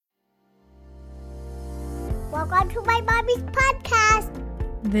Welcome to my mommy's podcast.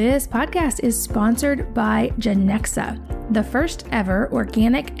 This podcast is sponsored by Genexa, the first ever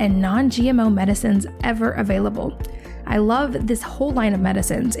organic and non-GMO medicines ever available. I love this whole line of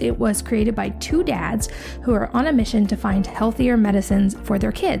medicines. It was created by two dads who are on a mission to find healthier medicines for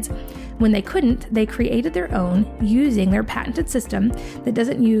their kids. When they couldn't, they created their own using their patented system that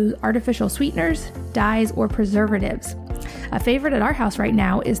doesn't use artificial sweeteners, dyes, or preservatives. A favorite at our house right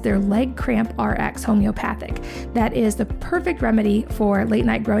now is their Leg Cramp RX Homeopathic. That is the perfect remedy for late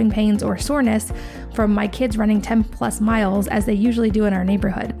night growing pains or soreness from my kids running 10 plus miles as they usually do in our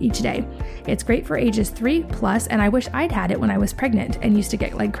neighborhood each day. It's great for ages 3+, and I wish I'd had it when I was pregnant and used to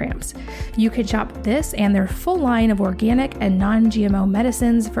get leg cramps. You can shop this and their full line of organic and non-GMO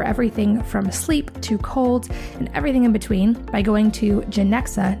medicines for everything from sleep to colds and everything in between by going to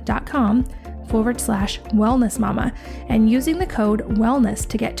genexa.com/wellnessmama and using the code wellness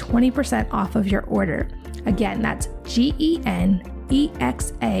to get 20% off of your order. Again, that's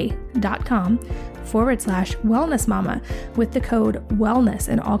genexa.com/wellnessmama with the code wellness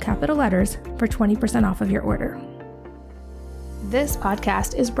in all capital letters for 20% off of your order. This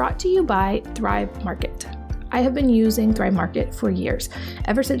podcast is brought to you by Thrive Market. I have been using Thrive Market for years,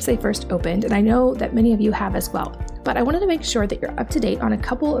 ever since they first opened, and I know that many of you have as well. But I wanted to make sure that you're up to date on a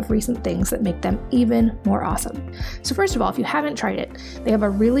couple of recent things that make them even more awesome. So first of all, if you haven't tried it, they have a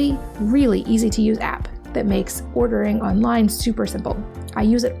really, really easy to use app that makes ordering online super simple. I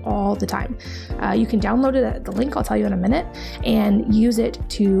use it all the time. You can download it at the link I'll tell you in a minute and use it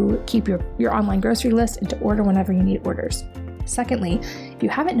to keep your online grocery list and to order whenever you need orders. Secondly, if you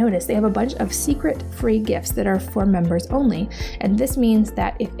haven't noticed, they have a bunch of secret free gifts that are for members only. And this means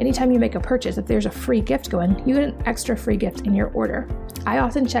that if anytime you make a purchase, if there's a free gift going, you get an extra free gift in your order. I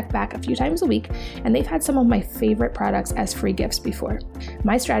often check back a few times a week, and they've had some of my favorite products as free gifts before.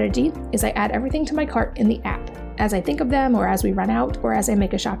 My strategy is I add everything to my cart in the app as I think of them, or as we run out, or as I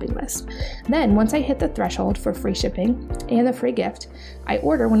make a shopping list. Then once I hit the threshold for free shipping and the free gift, I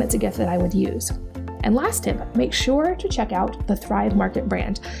order when it's a gift that I would use. And last tip, make sure to check out the Thrive Market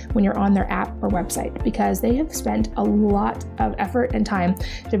brand when you're on their app or website, because they have spent a lot of effort and time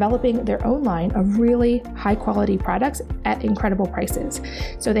developing their own line of really high quality products at incredible prices.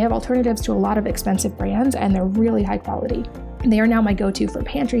 So they have alternatives to a lot of expensive brands, and they're really high quality. They are now my go-to for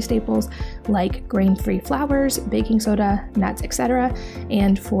pantry staples like grain-free flours, baking soda, nuts, etc.,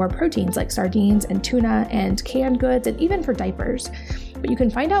 and for proteins like sardines and tuna and canned goods, and even for diapers. But you can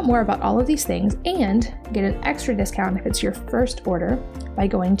find out more about all of these things and get an extra discount if it's your first order by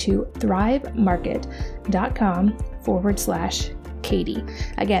going to thrivemarket.com/Katie.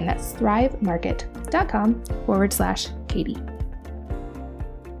 Again, that's thrivemarket.com/Katie.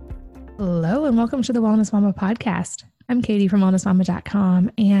 Hello, and welcome to the Wellness Mama podcast. I'm Katie from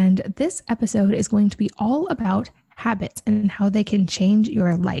wellnessmama.com, and this episode is going to be all about habits and how they can change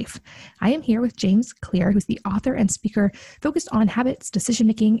your life. I am here with James Clear, who's the author and speaker focused on habits,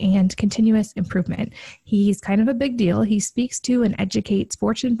 decision-making, and continuous improvement. He's kind of a big deal. He speaks to and educates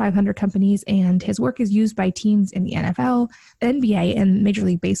Fortune 500 companies, and his work is used by teams in the NFL, NBA, and Major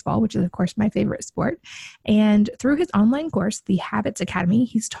League Baseball, which is, of course, my favorite sport. And through his online course, the Habits Academy,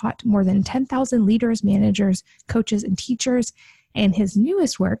 he's taught more than 10,000 leaders, managers, coaches, and teachers. And his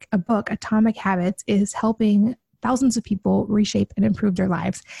newest work, a book, Atomic Habits, is helping thousands of people reshape and improve their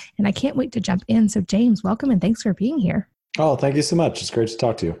lives. And I can't wait to jump in. So James, welcome and thanks for being here. Oh, thank you so much. It's great to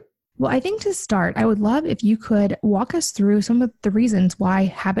talk to you. Well, I think to start, I would love if you could walk us through some of the reasons why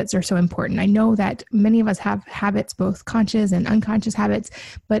habits are so important. I know that many of us have habits, both conscious and unconscious habits,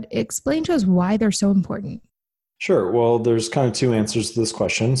 but explain to us why they're so important. Sure. Well, there's kind of two answers to this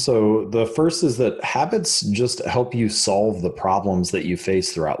question. So the first is that habits just help you solve the problems that you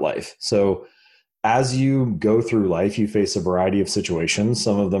face throughout life. So as you go through life, you face a variety of situations.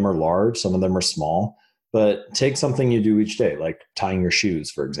 Some of them are large, some of them are small, but take something you do each day, like tying your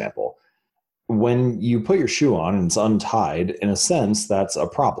shoes, for example. When you put your shoe on and it's untied, in a sense, that's a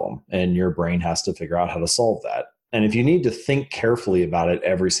problem, and your brain has to figure out how to solve that. And if you need to think carefully about it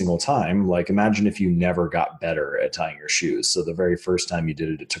every single time, like imagine if you never got better at tying your shoes. So the very first time you did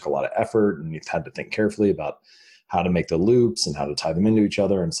it, it took a lot of effort, and you've had to think carefully about how to make the loops and how to tie them into each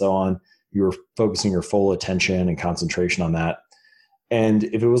other and so on. You were focusing your full attention and concentration on that. And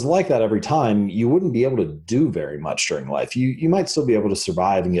if it was like that every time, you wouldn't be able to do very much during life. You might still be able to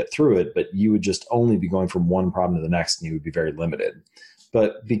survive and get through it, but you would just only be going from one problem to the next, and you would be very limited.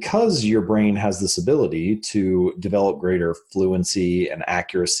 But because your brain has this ability to develop greater fluency and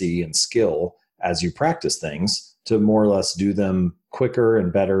accuracy and skill as you practice things, to more or less do them quicker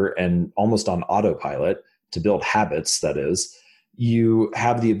and better and almost on autopilot, to build habits, that is, you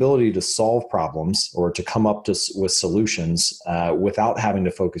have the ability to solve problems or to come up with solutions without having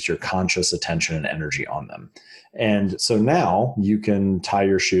to focus your conscious attention and energy on them. And so now you can tie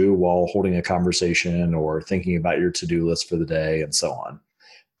your shoe while holding a conversation or thinking about your to-do list for the day and so on.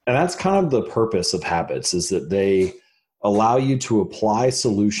 And that's kind of the purpose of habits, is that they allow you to apply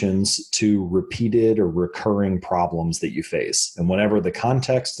solutions to repeated or recurring problems that you face. And whenever the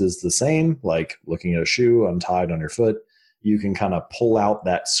context is the same, like looking at a shoe untied on your foot, you can kind of pull out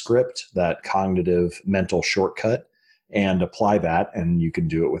that script, that cognitive mental shortcut, and apply that, and you can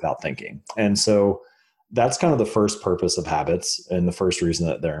do it without thinking. And so that's kind of the first purpose of habits and the first reason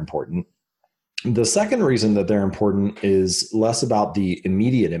that they're important. The second reason that they're important is less about the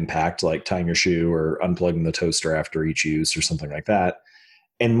immediate impact, like tying your shoe or unplugging the toaster after each use or something like that,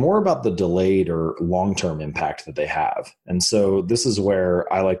 and more about the delayed or long-term impact that they have. And so this is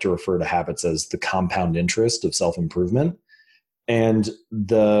where I like to refer to habits as the compound interest of self-improvement. And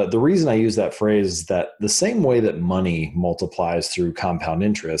the reason I use that phrase is that the same way that money multiplies through compound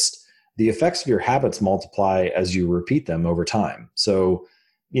interest, the effects of your habits multiply as you repeat them over time. So,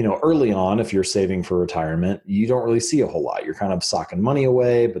 early on, if you're saving for retirement, you don't really see a whole lot. You're kind of socking money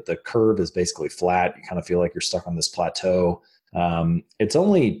away, but the curve is basically flat. You kind of feel like you're stuck on this plateau. It's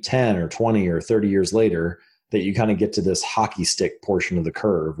only 10 or 20 or 30 years later that you kind of get to this hockey stick portion of the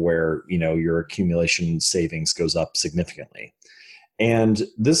curve where, your accumulation savings goes up significantly. And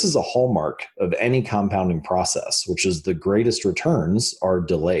this is a hallmark of any compounding process, which is the greatest returns are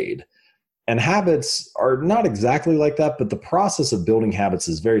delayed. And habits are not exactly like that, but the process of building habits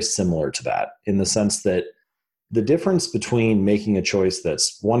is very similar to that, in the sense that the difference between making a choice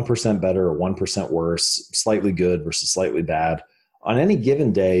that's 1% better or 1% worse, slightly good versus slightly bad, on any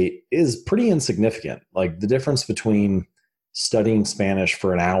given day is pretty insignificant. Like the difference between studying Spanish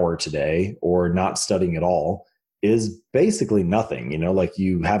for an hour today or not studying at all is basically nothing. Like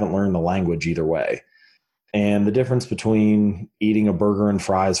you haven't learned the language either way. And the difference between eating a burger and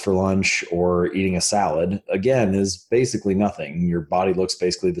fries for lunch or eating a salad, again, is basically nothing. Your body looks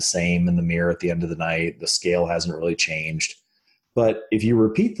basically the same in the mirror at the end of the night. The scale hasn't really changed. But if you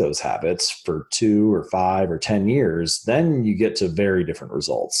repeat those habits for 2 or 5 or 10 years, then you get to very different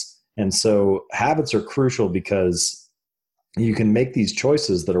results. And so habits are crucial because you can make these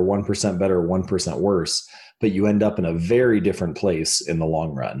choices that are 1% better or 1% worse, but you end up in a very different place in the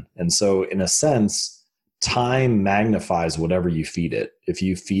long run. And so in a sense, time magnifies whatever you feed it. If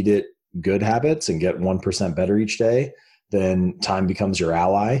you feed it good habits and get 1% better each day, then time becomes your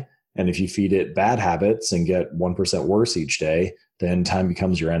ally. And if you feed it bad habits and get 1% worse each day, then time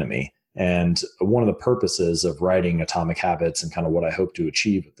becomes your enemy. And one of the purposes of writing Atomic Habits and kind of what I hope to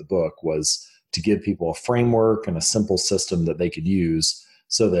achieve with the book was to give people a framework and a simple system that they could use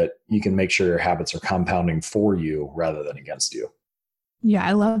so that you can make sure your habits are compounding for you rather than against you. Yeah,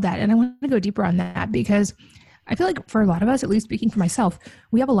 I love that. And I want to go deeper on that because I feel like for a lot of us, at least speaking for myself,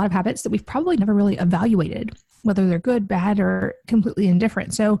 we have a lot of habits that we've probably never really evaluated, whether they're good, bad, or completely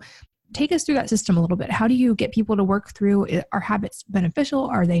indifferent. So take us through that system a little bit. How do you get people to work through, are habits beneficial?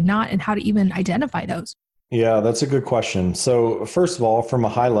 Are they not? And how to even identify those? Yeah, that's a good question. So first of all, from a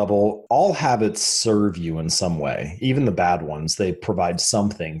high level, all habits serve you in some way. Even the bad ones, they provide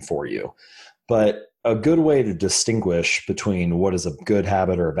something for you. But a good way to distinguish between what is a good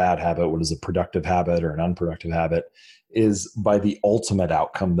habit or a bad habit, what is a productive habit or an unproductive habit, is by the ultimate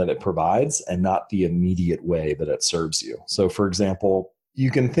outcome that it provides and not the immediate way that it serves you. So for example,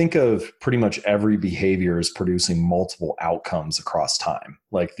 you can think of pretty much every behavior as producing multiple outcomes across time.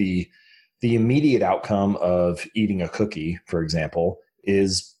 Like the immediate outcome of eating a cookie, for example,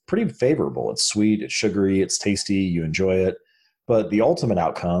 is pretty favorable. It's sweet, it's sugary, it's tasty, you enjoy it. But the ultimate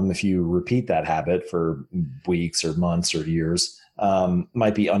outcome, if you repeat that habit for weeks or months or years,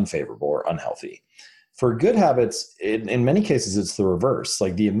 might be unfavorable or unhealthy. For good habits, in many cases, it's the reverse.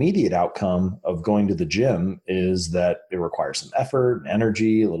 Like the immediate outcome of going to the gym is that it requires some effort and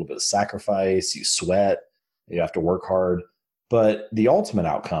energy, a little bit of sacrifice, you sweat, you have to work hard. But the ultimate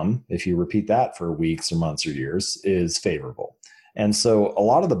outcome, if you repeat that for weeks or months or years, is favorable. And so a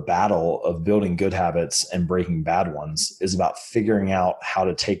lot of the battle of building good habits and breaking bad ones is about figuring out how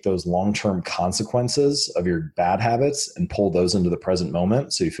to take those long-term consequences of your bad habits and pull those into the present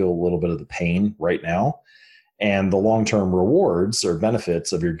moment so you feel a little bit of the pain right now, and the long-term rewards or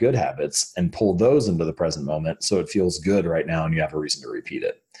benefits of your good habits and pull those into the present moment so it feels good right now and you have a reason to repeat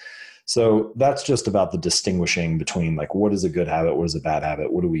it. So that's just about the distinguishing between like what is a good habit, what is a bad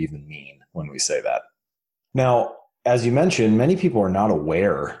habit, what do we even mean when we say that? Now, as you mentioned, many people are not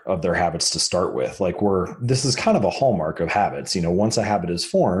aware of their habits to start with. This is kind of a hallmark of habits. Once a habit is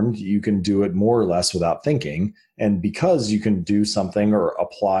formed, you can do it more or less without thinking. And because you can do something or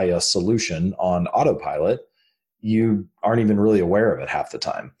apply a solution on autopilot, you aren't even really aware of it half the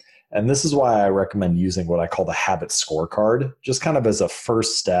time. And this is why I recommend using what I call the habit scorecard, just kind of as a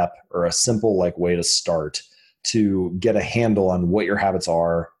first step or a simple way to start to get a handle on what your habits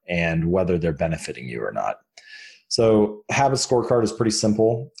are and whether they're benefiting you or not. So habit scorecard is pretty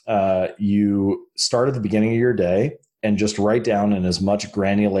simple. You start at the beginning of your day and just write down in as much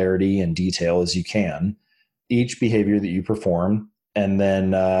granularity and detail as you can each behavior that you perform. And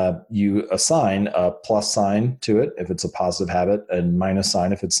then you assign a plus sign to it if it's a positive habit, and minus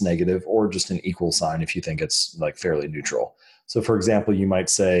sign if it's negative, or just an equal sign if you think it's fairly neutral. So for example, you might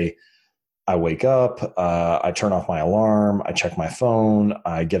say, I wake up, I turn off my alarm, I check my phone,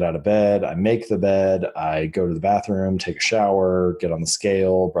 I get out of bed, I make the bed, I go to the bathroom, take a shower, get on the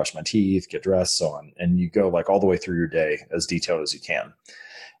scale, brush my teeth, get dressed, so on. And you go all the way through your day as detailed as you can.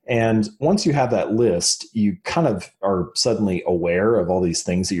 And once you have that list, you kind of are suddenly aware of all these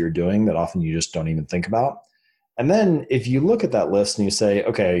things that you're doing that often you just don't even think about. And then if you look at that list and you say,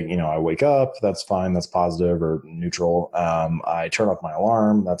 okay, I wake up, that's fine, that's positive or neutral. I turn off my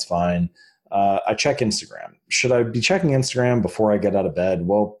alarm, that's fine. I check Instagram. Should I be checking Instagram before I get out of bed?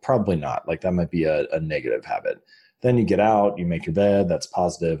 Well, probably not. That might be a negative habit. Then you get out, you make your bed, that's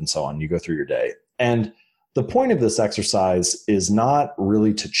positive, and so on. You go through your day. And the point of this exercise is not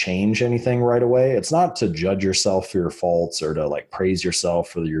really to change anything right away. It's not to judge yourself for your faults or to praise yourself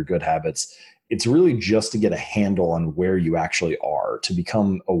for your good habits. It's really just to get a handle on where you actually are, to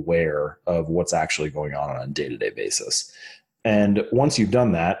become aware of what's actually going on a day-to-day basis. And once you've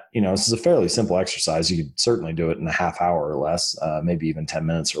done that, this is a fairly simple exercise. You could certainly do it in a half hour or less, maybe even 10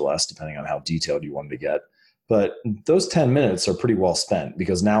 minutes or less, depending on how detailed you wanted to get. But those 10 minutes are pretty well spent,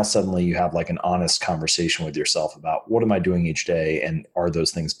 because now suddenly you have an honest conversation with yourself about what am I doing each day and are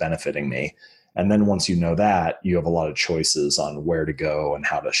those things benefiting me? And then once you know that, you have a lot of choices on where to go and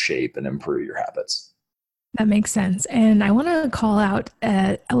how to shape and improve your habits. That makes sense. And I want to call out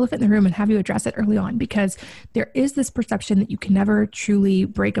an elephant in the room and have you address it early on, because there is this perception that you can never truly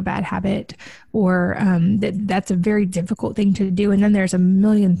break a bad habit, or that's a very difficult thing to do. And then there's a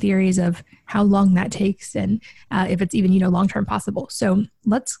million theories of how long that takes and if it's even, long-term possible. So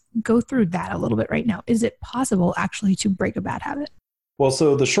let's go through that a little bit right now. Is it possible actually to break a bad habit? Well,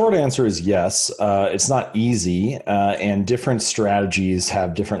 so the short answer is yes. It's not easy, and different strategies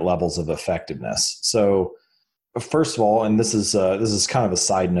have different levels of effectiveness. So first of all, and this is kind of a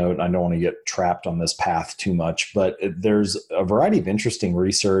side note, I don't want to get trapped on this path too much, but there's a variety of interesting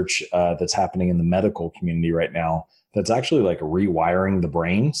research that's happening in the medical community right now that's actually rewiring the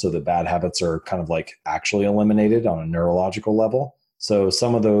brain so that bad habits are kind of actually eliminated on a neurological level. So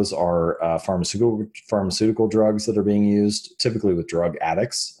some of those are pharmaceutical drugs that are being used, typically with drug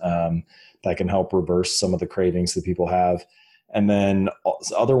addicts, that can help reverse some of the cravings that people have. And then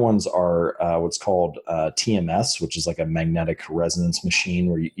other ones are what's called TMS, which is a magnetic resonance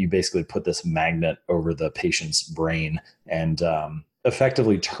machine, where you basically put this magnet over the patient's brain and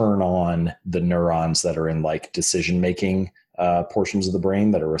effectively turn on the neurons that are in decision-making portions of the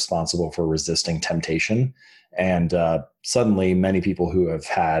brain that are responsible for resisting temptation. And suddenly many people who have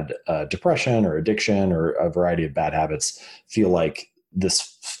had depression or addiction or a variety of bad habits feel like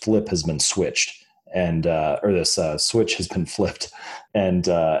this flip has been switched. And or this switch has been flipped, and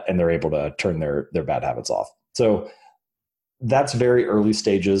they're able to turn their bad habits off. So that's very early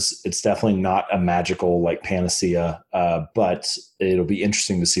stages. It's definitely not a magical panacea, but it'll be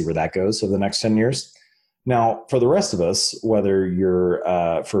interesting to see where that goes over the next 10 years. Now, for the rest of us, whether you're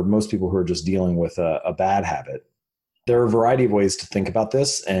for most people who are just dealing with a bad habit, there are a variety of ways to think about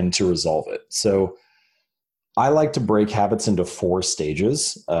this and to resolve it. So I like to break habits into 4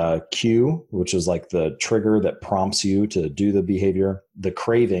 stages. Cue, which is the trigger that prompts you to do the behavior. The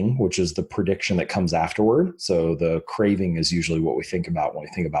craving, which is the prediction that comes afterward. So the craving is usually what we think about when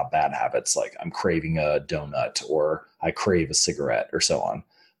we think about bad habits, I'm craving a donut or I crave a cigarette or so on.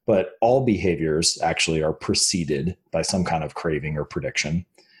 But all behaviors actually are preceded by some kind of craving or prediction.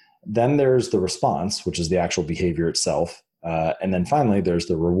 Then there's the response, which is the actual behavior itself. And then finally, there's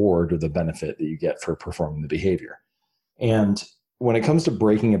the reward or the benefit that you get for performing the behavior. And when it comes to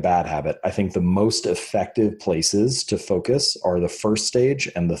breaking a bad habit, I think the most effective places to focus are the first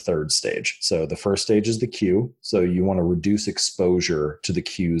stage and the third stage. So the first stage is the cue. So you want to reduce exposure to the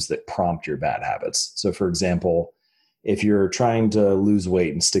cues that prompt your bad habits. So for example, If you're trying to lose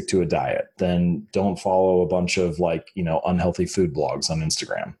weight and stick to a diet, then don't follow a bunch of unhealthy food blogs on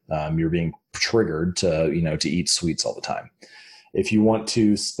Instagram. You're being triggered to eat sweets all the time. If you want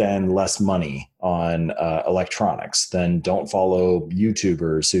to spend less money on electronics, then don't follow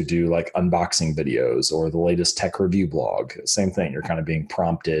YouTubers who do like unboxing videos or the latest tech review blog. Same thing. You're kind of being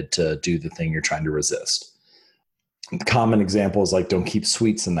prompted to do the thing you're trying to resist. Common examples like don't keep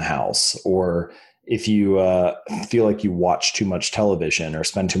sweets in the house, or if you feel like you watch too much television or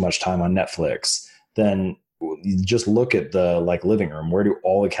spend too much time on Netflix, then you just look at the living room. Where do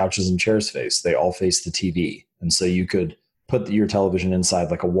all the couches and chairs face? They all face the TV. And so you could put your television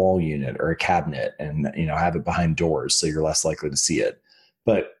inside like a wall unit or a cabinet and have it behind doors so you're less likely to see it.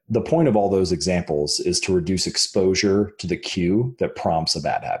 But the point of all those examples is to reduce exposure to the cue that prompts a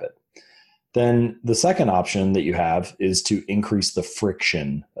bad habit. Then the second option that you have is to increase the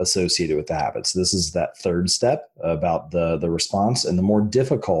friction associated with the habits. This is that third step about the response. And the more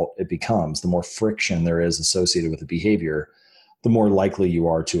difficult it becomes, the more friction there is associated with the behavior, the more likely you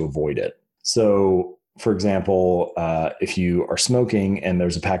are to avoid it. So, for example, if you are smoking and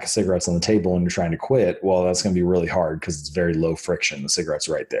there's a pack of cigarettes on the table and you're trying to quit, well, that's going to be really hard because it's very low friction. The cigarette's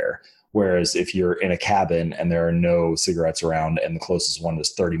right there. Whereas if you're in a cabin and there are no cigarettes around and the closest one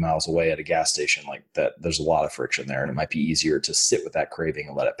is 30 miles away at a gas station like that, there's a lot of friction there, and it might be easier to sit with that craving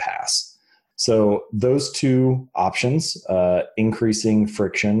and let it pass. So those two options, increasing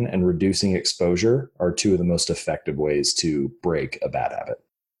friction and reducing exposure, are two of the most effective ways to break a bad habit.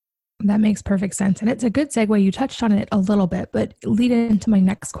 That makes perfect sense. And it's a good segue. You touched on it a little bit, but lead into my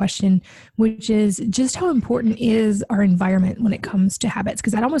next question, which is just how important is our environment when it comes to habits?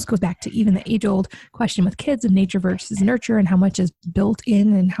 Because that almost goes back to even the age-old question with kids of nature versus nurture and how much is built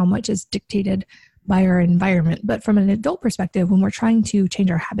in and how much is dictated by our environment. But from an adult perspective, when we're trying to change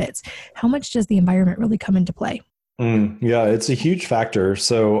our habits, how much does the environment really come into play? Yeah, it's a huge factor.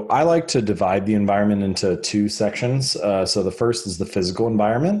 So I like to divide the environment into two sections. So the first is the physical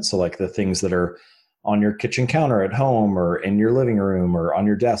environment. So like the things that are on your kitchen counter at home or in your living room or on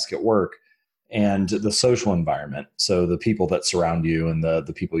your desk at work, and the social environment. So the people that surround you and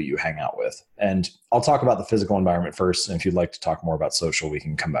the people you hang out with. And I'll talk about the physical environment first. And if you'd like to talk more about social, we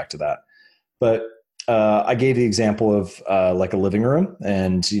can come back to that. But I gave the example of like a living room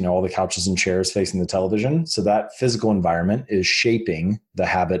and, all the couches and chairs facing the television. So that physical environment is shaping the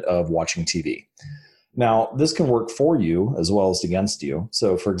habit of watching TV. Now, this can work for you as well as against you.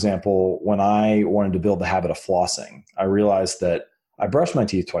 So, for example, when I wanted to build the habit of flossing, I realized that I brushed my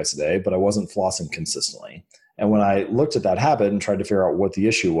teeth twice a day, but I wasn't flossing consistently. And when I looked at that habit and tried to figure out what the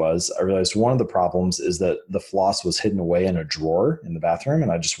issue was, I realized one of the problems is that the floss was hidden away in a drawer in the bathroom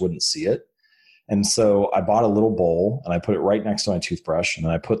and I just wouldn't see it. And so I bought a little bowl and I put it right next to my toothbrush, and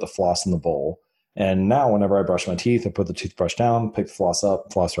then I put the floss in the bowl. And now whenever I brush my teeth, I put the toothbrush down, pick the floss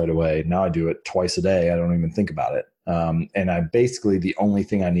up, floss right away. Now I do it twice a day. I don't even think about it. And I basically, the only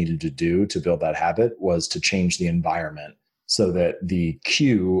thing I needed to do to build that habit was to change the environment so that the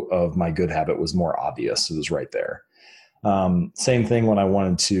cue of my good habit was more obvious. It was right there. Same thing when I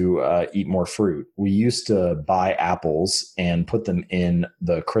wanted to eat more fruit. We used to buy apples and put them in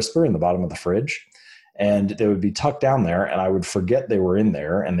the crisper in the bottom of the fridge, and they would be tucked down there, and I would forget they were in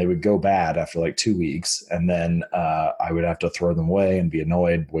there, and they would go bad after like 2 weeks, and then I would have to throw them away and be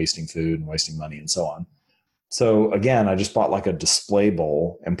annoyed, wasting food and wasting money and so on. So again, I just bought like a display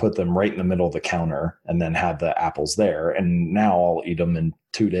bowl and put them right in the middle of the counter and then had the apples there. And now I'll eat them in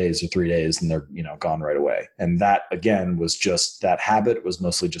 2 days or 3 days and they're, gone right away. And that again was just, that habit was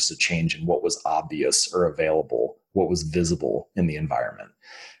mostly just a change in what was obvious or available, what was visible in the environment.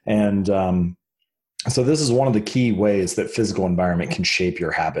 And so this is one of the key ways that physical environment can shape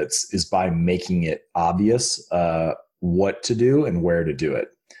your habits, is by making it obvious what to do and where to do it.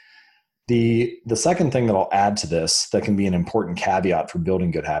 The second thing that I'll add to this that can be an important caveat for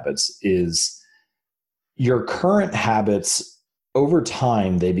building good habits is your current habits, over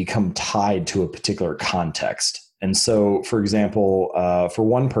time, they become tied to a particular context. And so, for example, for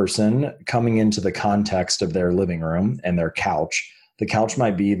one person coming into the context of their living room and their couch, the couch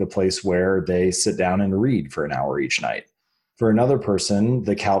might be the place where they sit down and read for an hour each night. For another person,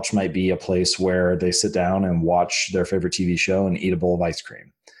 the couch might be a place where they sit down and watch their favorite TV show and eat a bowl of ice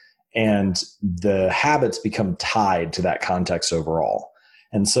cream. And the habits become tied to that context overall.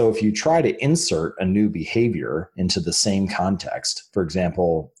 And so if you try to insert a new behavior into the same context, for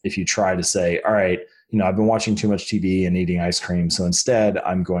example, if you try to say, all right, I've been watching too much TV and eating ice cream, so instead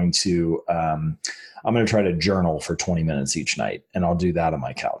I'm going to try to journal for 20 minutes each night, and I'll do that on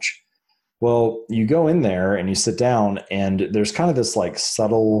my couch. Well, you go in there and you sit down, and there's kind of this like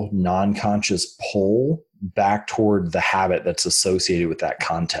subtle non-conscious pull back toward the habit that's associated with that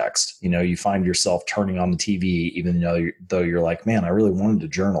context. You find yourself turning on the TV, even though you're like, man, I really wanted to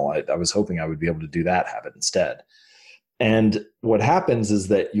journal. I was hoping I would be able to do that habit instead. And what happens is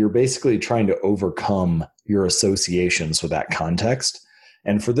that you're basically trying to overcome your associations with that context.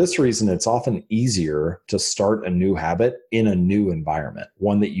 And for this reason, it's often easier to start a new habit in a new environment,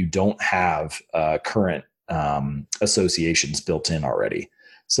 one that you don't have current associations built in already.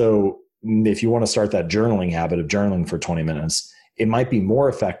 So if you want to start that journaling habit of journaling for 20 minutes, it might be more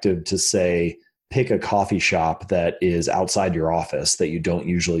effective to say, pick a coffee shop that is outside your office that you don't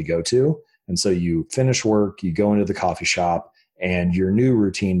usually go to. And so you finish work, you go into the coffee shop, and your new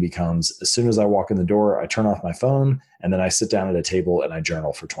routine becomes, as soon as I walk in the door, I turn off my phone, and then I sit down at a table and I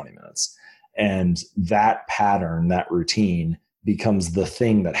journal for 20 minutes. And that pattern, that routine becomes the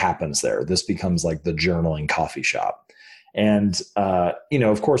thing that happens there. This becomes like the journaling coffee shop. And,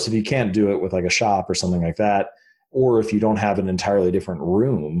 of course, if you can't do it with like a shop or something like that, or if you don't have an entirely different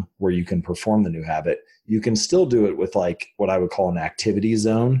room where you can perform the new habit, you can still do it with like what I would call an activity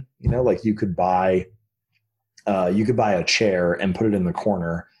zone. Like you could buy a chair and put it in the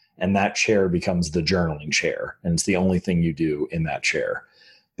corner, and that chair becomes the journaling chair. And it's the only thing you do in that chair.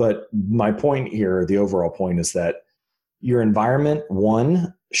 But my point here, the overall point, is that your environment,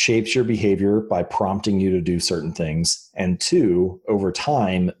 one, shapes your behavior by prompting you to do certain things. And two, over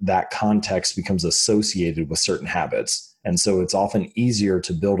time, that context becomes associated with certain habits. And so it's often easier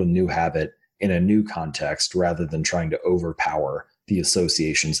to build a new habit in a new context rather than trying to overpower the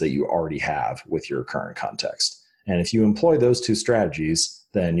associations that you already have with your current context. And if you employ those two strategies,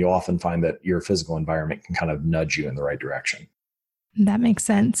 then you'll often find that your physical environment can kind of nudge you in the right direction. That makes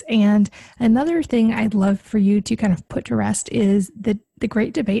sense. And another thing I'd love for you to kind of put to rest is the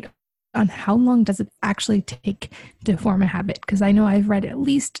great debate on how long does it actually take to form a habit? Because I know I've read at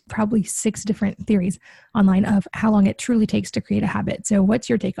least probably 6 different theories online of how long it truly takes to create a habit. So what's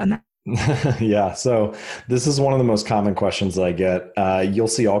your take on that? Yeah. So this is one of the most common questions that I get. You'll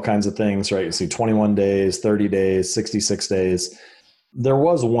see all kinds of things, right? You'll see 21 days, 30 days, 66 days. There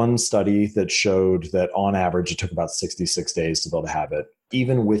was one study that showed that on average, it took about 66 days to build a habit.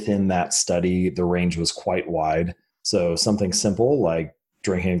 Even within that study, the range was quite wide. So something simple like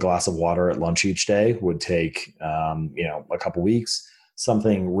drinking a glass of water at lunch each day would take, a couple weeks.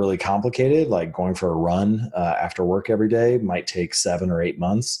 Something really complicated like going for a run after work every day might take 7 or 8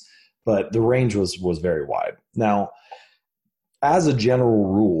 months. But the range was very wide. Now, as a general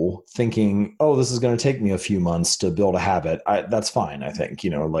rule, thinking, oh, this is going to take me a few months to build a habit, that's fine, I think.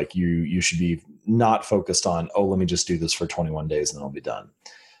 Like you should be not focused on, oh, let me just do this for 21 days and then I'll be done.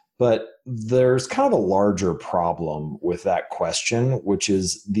 But there's kind of a larger problem with that question, which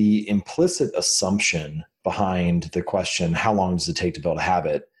is the implicit assumption behind the question, how long does it take to build a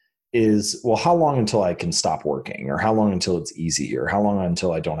habit? Is, well, how long until I can stop working, or how long until it's easy, or how long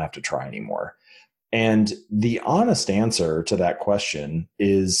until I don't have to try anymore? And the honest answer to that question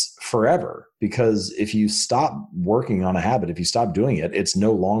is forever, because if you stop working on a habit, if you stop doing it, it's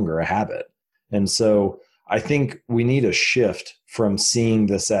no longer a habit. And so I think we need a shift from seeing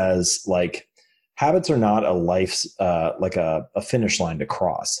this as like habits are not a life, like a finish line to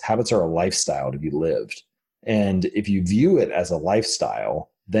cross. Habits are a lifestyle to be lived. And if you view it as a lifestyle,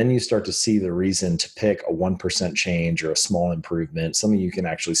 then you start to see the reason to pick a 1% change or a small improvement, something you can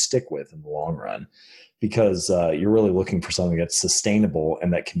actually stick with in the long run, because you're really looking for something that's sustainable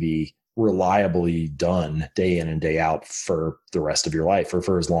and that can be reliably done day in and day out for the rest of your life, or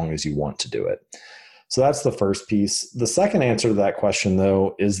for as long as you want to do it. So that's the first piece. The second answer to that question,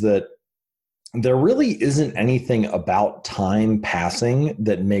 though, is that there really isn't anything about time passing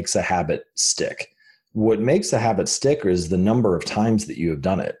that makes a habit stick. What makes a habit stick is the number of times that you have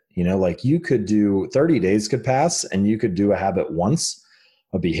done it. Like you could do 30 days could pass and you could do a habit once,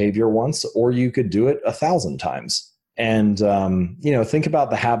 a behavior once, or you could do it 1,000 times. And, think about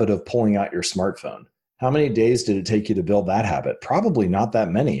the habit of pulling out your smartphone. How many days did it take you to build that habit? Probably not that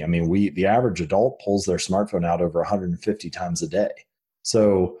many. I mean, the average adult pulls their smartphone out over 150 times a day.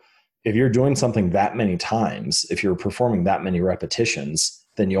 So if you're doing something that many times, if you're performing that many repetitions,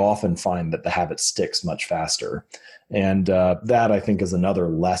 then you often find that the habit sticks much faster. And that, I think, is another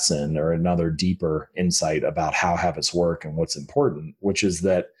lesson or another deeper insight about how habits work and what's important, which is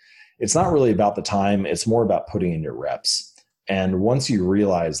that it's not really about the time. It's more about putting in your reps. And once you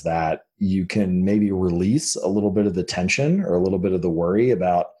realize that, you can maybe release a little bit of the tension or a little bit of the worry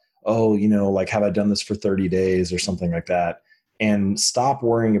about, oh, like, have I done this for 30 days or something like that? And stop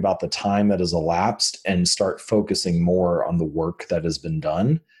worrying about the time that has elapsed and start focusing more on the work that has been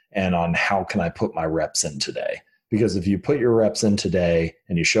done and on how can I put my reps in today? Because if you put your reps in today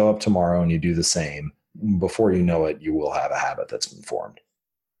and you show up tomorrow and you do the same, before you know it, you will have a habit that's been formed.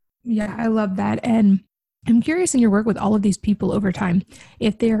 Yeah, I love that. And I'm curious in your work with all of these people over time,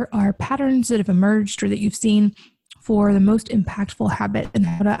 if there are patterns that have emerged or that you've seen for the most impactful habit and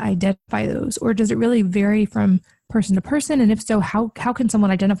how to identify those, or does it really vary from person to person? And if so, how can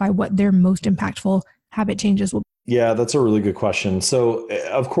someone identify what their most impactful habit changes will be? Yeah, that's a really good question. So,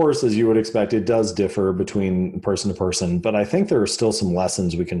 of course, as you would expect, it does differ between person to person, but I think there are still some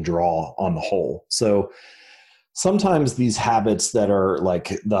lessons we can draw on the whole. So, sometimes these habits that are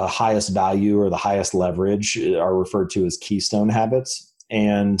like the highest value or the highest leverage are referred to as keystone habits.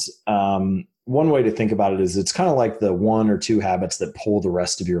 And one way to think about it is it's kind of like the one or two habits that pull the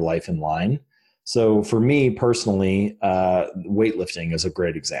rest of your life in line. So for me personally, weightlifting is a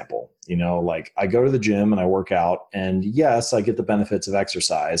great example. Like I go to the gym and I work out, and yes, I get the benefits of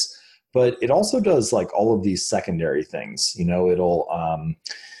exercise, but it also does like all of these secondary things.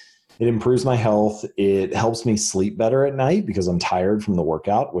 It improves my health. It helps me sleep better at night because I'm tired from the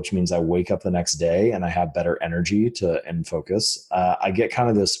workout, which means I wake up the next day and I have better energy and focus. I get kind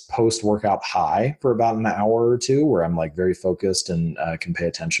of this post-workout high for about an hour or two where I'm like very focused and can pay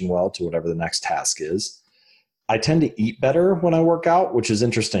attention well to whatever the next task is. I tend to eat better when I work out, which is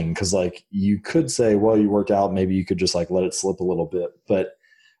interesting because like you could say, well, you worked out, maybe you could just like let it slip a little bit, but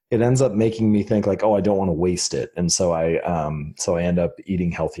it ends up making me think like, oh, I don't want to waste it. And so I end up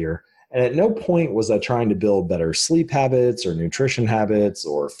eating healthier. And at no point was I trying to build better sleep habits or nutrition habits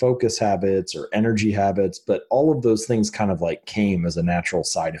or focus habits or energy habits, but all of those things kind of like came as a natural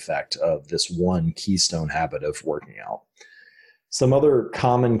side effect of this one keystone habit of working out. Some other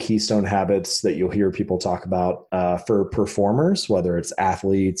common keystone habits that you'll hear people talk about for performers, whether it's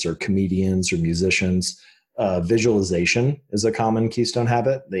athletes or comedians or musicians, visualization is a common keystone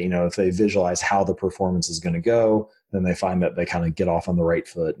habit that, if they visualize how the performance is going to go, then they find that they kind of get off on the right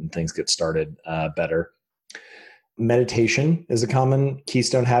foot and things get started better. Meditation is a common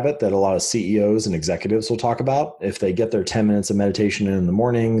keystone habit that a lot of CEOs and executives will talk about. If they get their 10 minutes of meditation in the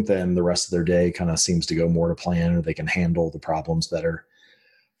morning, then the rest of their day kind of seems to go more to plan, or they can handle the problems better.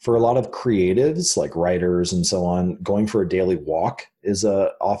 For a lot of creatives like writers and so on, going for a daily walk is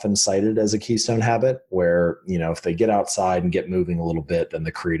often cited as a keystone habit where, if they get outside and get moving a little bit, then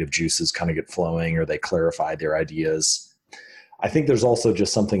the creative juices kind of get flowing or they clarify their ideas. I think there's also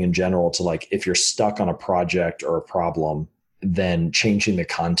just something in general to like, if you're stuck on a project or a problem, then changing the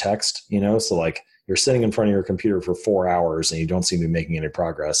context, so like you're sitting in front of your computer for 4 hours and you don't seem to be making any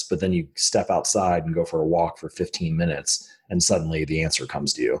progress, but then you step outside and go for a walk for 15 minutes and suddenly the answer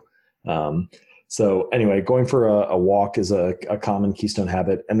comes to you. So anyway, going for a walk is a common keystone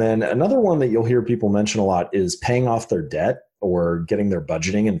habit. And then another one that you'll hear people mention a lot is paying off their debt or getting their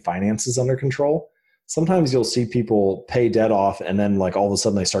budgeting and finances under control. Sometimes you'll see people pay debt off and then like all of a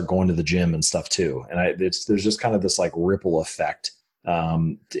sudden they start going to the gym and stuff too. And there's just kind of this like ripple effect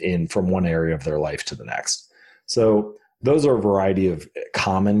from one area of their life to the next. So those are a variety of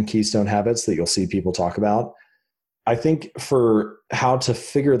common keystone habits that you'll see people talk about. I think for how to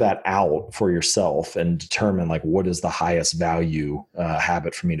figure that out for yourself and determine like what is the highest value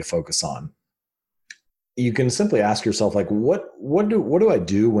habit for me to focus on, you can simply ask yourself like, what do I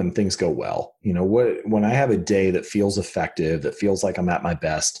do when things go well? When I have a day that feels effective, that feels like I'm at my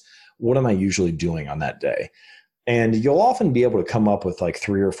best, what am I usually doing on that day? And you'll often be able to come up with like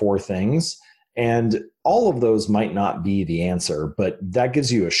 3 or 4 things. And all of those might not be the answer, but that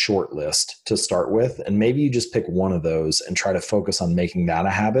gives you a short list to start with. And maybe you just pick one of those and try to focus on making that a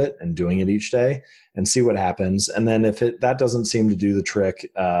habit and doing it each day and see what happens. And then if that doesn't seem to do the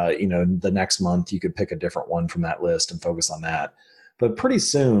trick, the next month you could pick a different one from that list and focus on that. But pretty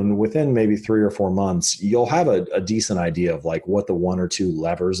soon, within maybe 3 or 4 months, you'll have a decent idea of like what the 1 or 2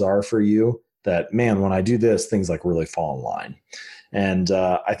 levers are for you that, man, when I do this, things like really fall in line. And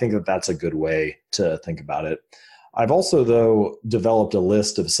I think that that's a good way to think about it. I've also, though, developed a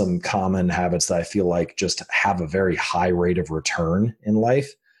list of some common habits that I feel like just have a very high rate of return in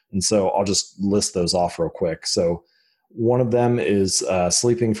life. And so I'll just list those off real quick. So one of them is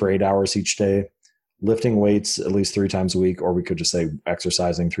sleeping for 8 hours each day, lifting weights at least 3 times a week, or we could just say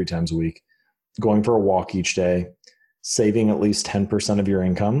exercising 3 times a week, going for a walk each day, saving at least 10% of your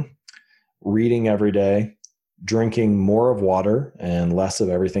income, reading every day, drinking more of water and less of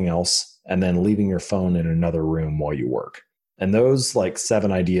everything else, and then leaving your phone in another room while you work. And those like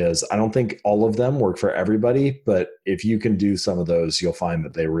 7 ideas, I don't think all of them work for everybody, but if you can do some of those, you'll find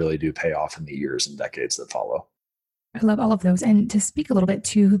that they really do pay off in the years and decades that follow. I love all of those. And to speak a little bit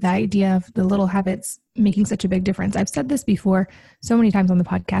to the idea of the little habits making such a big difference. I've said this before so many times on the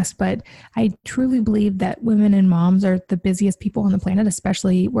podcast, but I truly believe that women and moms are the busiest people on the planet,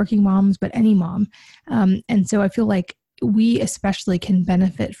 especially working moms, but any mom. And so I feel like we especially can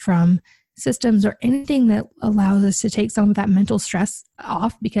benefit from systems or anything that allows us to take some of that mental stress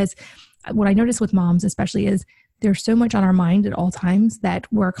off, because what I notice with moms especially is there's so much on our mind at all times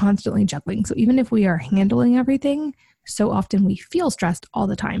that we're constantly juggling. So even if we are handling everything, so often we feel stressed all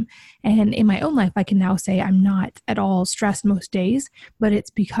the time. And in my own life, I can now say I'm not at all stressed most days, but it's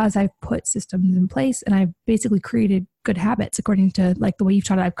because I've put systems in place and I've basically created good habits according to like the way you've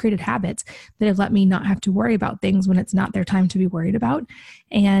taught it. I've created habits that have let me not have to worry about things when it's not their time to be worried about.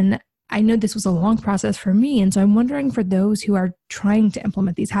 And I know this was a long process for me. And so I'm wondering for those who are trying to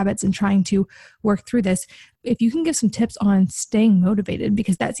implement these habits and trying to work through this, if you can give some tips on staying motivated,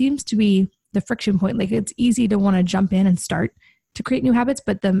 because that seems to be the friction point. Like it's easy to want to jump in and start to create new habits,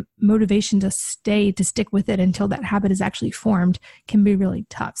 but the motivation to stick with it until that habit is actually formed can be really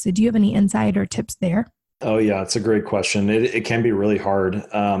tough. So do you have any insight or tips there? Oh yeah, it's a great question. It can be really hard.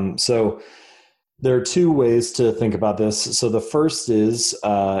 So there are two ways to think about this. So the first is,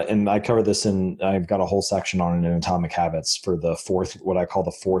 and I cover this I've got a whole section on it in Atomic Habits for what I call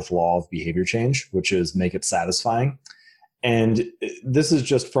the fourth law of behavior change, which is make it satisfying. And this is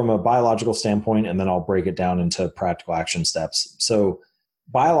just from a biological standpoint, and then I'll break it down into practical action steps. So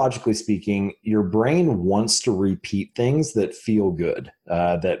biologically speaking, your brain wants to repeat things that feel good,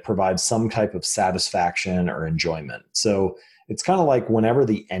 that provide some type of satisfaction or enjoyment. So it's kind of like whenever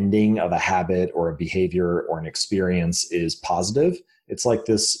the ending of a habit or a behavior or an experience is positive, it's like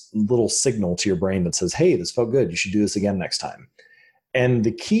this little signal to your brain that says, hey, this felt good. You should do this again next time. And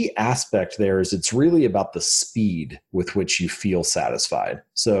the key aspect there is it's really about the speed with which you feel satisfied.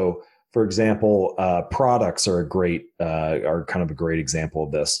 So for example, products are kind of a great example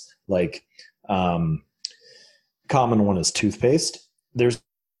of this. Like common one is toothpaste. There's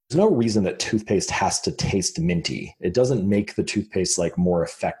no reason that toothpaste has to taste minty. It doesn't make the toothpaste like more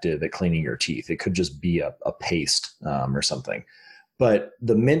effective at cleaning your teeth. It could just be a paste or something. But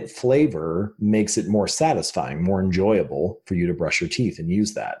the mint flavor makes it more satisfying, more enjoyable for you to brush your teeth and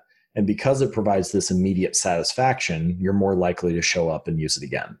use that. And because it provides this immediate satisfaction, you're more likely to show up and use it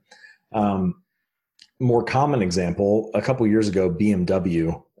again. More common example, a couple of years ago,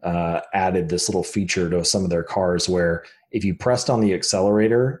 BMW added this little feature to some of their cars where if you pressed on the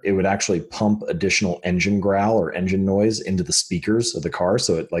accelerator, it would actually pump additional engine growl or engine noise into the speakers of the car.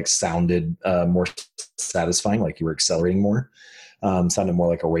 So it like sounded more satisfying, like you were accelerating more. Sounded more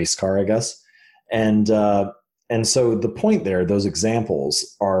like a race car, I guess. And so the point there, those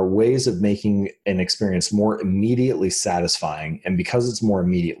examples are ways of making an experience more immediately satisfying. And because it's more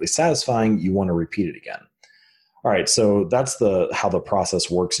immediately satisfying, you want to repeat it again. All right, so that's how the process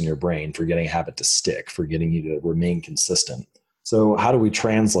works in your brain for getting a habit to stick, for getting you to remain consistent. So how do we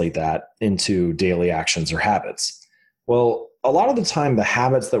translate that into daily actions or habits? Well, a lot of the time, the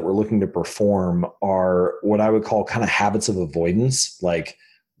habits that we're looking to perform are what I would call kind of habits of avoidance, like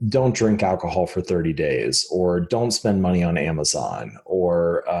don't drink alcohol for 30 days, or don't spend money on Amazon,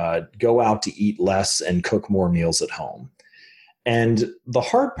 or go out to eat less and cook more meals at home. And the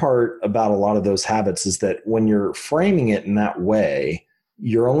hard part about a lot of those habits is that when you're framing it in that way,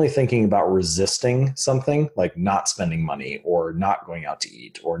 you're only thinking about resisting something like not spending money or not going out to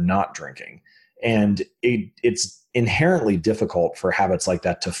eat or not drinking. And it's inherently difficult for habits like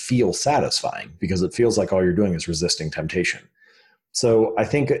that to feel satisfying because it feels like all you're doing is resisting temptation. So I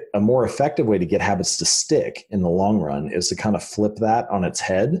think a more effective way to get habits to stick in the long run is to kind of flip that on its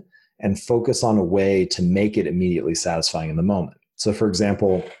head and focus on a way to make it immediately satisfying in the moment. So for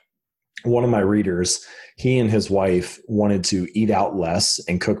example, one of my readers, he and his wife wanted to eat out less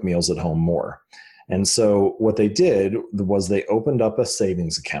and cook meals at home more. And so what they did was they opened up a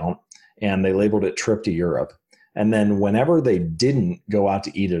savings account and they labeled it Trip to Europe. And then whenever they didn't go out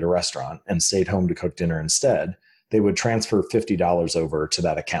to eat at a restaurant and stayed home to cook dinner instead, they would transfer $50 over to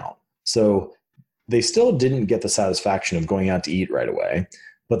that account. So they still didn't get the satisfaction of going out to eat right away,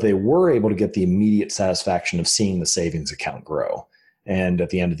 but they were able to get the immediate satisfaction of seeing the savings account grow. And at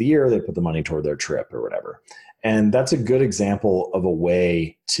the end of the year, they put the money toward their trip or whatever. And that's a good example of a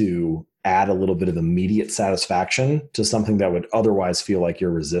way to add a little bit of immediate satisfaction to something that would otherwise feel like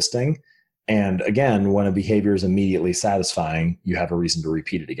you're resisting. And again, when a behavior is immediately satisfying, you have a reason to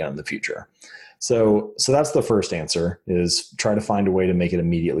repeat it again in the future. So that's the first answer, is try to find a way to make it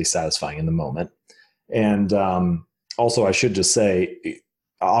immediately satisfying in the moment. And also, I should just say,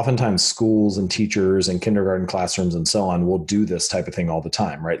 oftentimes schools and teachers and kindergarten classrooms and so on will do this type of thing all the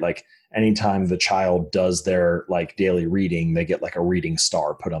time, right? Like anytime the child does their like daily reading, they get like a reading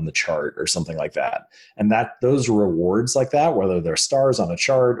star put on the chart or something like that. And that those rewards like that, whether they're stars on a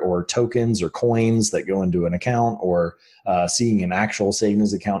chart or tokens or coins that go into an account, or seeing an actual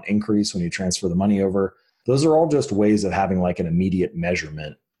savings account increase when you transfer the money over, those are all just ways of having like an immediate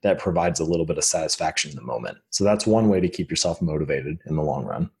measurement that provides a little bit of satisfaction in the moment. So that's one way to keep yourself motivated in the long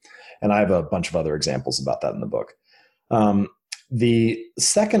run. And I have a bunch of other examples about that in the book. The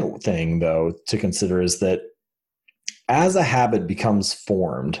second thing, though, to consider is that as a habit becomes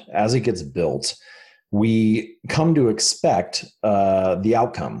formed, as it gets built, we come to expect the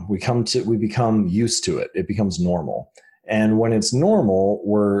outcome. We become used to it. It becomes normal. And when it's normal,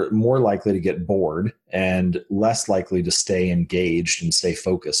 we're more likely to get bored and less likely to stay engaged and stay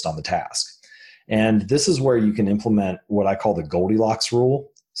focused on the task. And this is where you can implement what I call the Goldilocks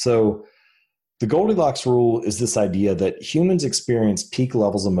rule. So the Goldilocks rule is this idea that humans experience peak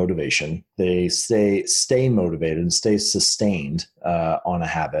levels of motivation. They stay motivated and stay sustained on a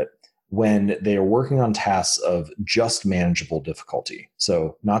habit when they are working on tasks of just manageable difficulty.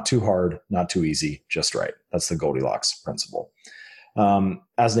 So not too hard, not too easy, just right. That's the Goldilocks principle.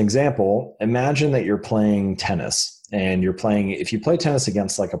 As an example, imagine that you're playing tennis and if you play tennis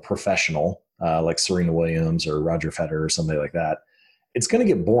against like a professional, like Serena Williams or Roger Federer or somebody like that, it's going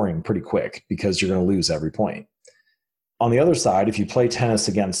to get boring pretty quick because you're going to lose every point. On the other side, if you play tennis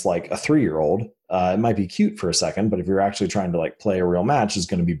against like a 3-year-old, it might be cute for a second, but if you're actually trying to like play a real match, it's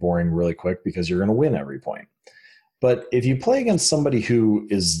going to be boring really quick because you're going to win every point. But if you play against somebody who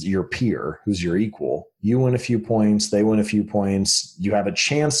is your peer, who's your equal, you win a few points, they win a few points, you have a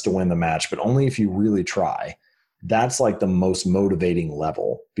chance to win the match, but only if you really try. That's like the most motivating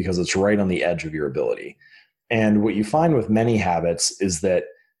level because it's right on the edge of your ability. And what you find with many habits is that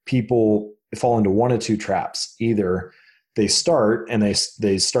people fall into one of two traps. Either they start and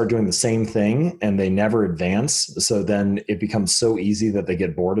they start doing the same thing and they never advance. So then it becomes so easy that they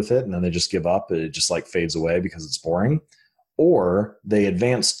get bored with it and then they just give up. It just like fades away because it's boring. Or they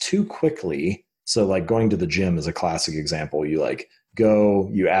advance too quickly. So like going to the gym is a classic example. You like go,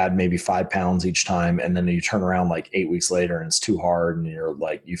 you add maybe 5 pounds each time, and then you turn around like 8 weeks later and it's too hard and you're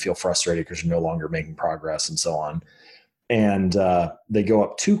like, you feel frustrated because you're no longer making progress and so on. And they go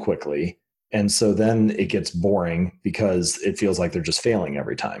up too quickly. And so then it gets boring because it feels like they're just failing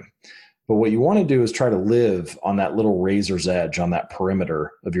every time. But what you want to do is try to live on that little razor's edge, on that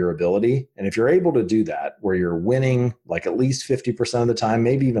perimeter of your ability. And if you're able to do that, where you're winning like at least 50% of the time,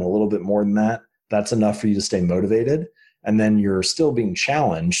 maybe even a little bit more than that, that's enough for you to stay motivated. And then you're still being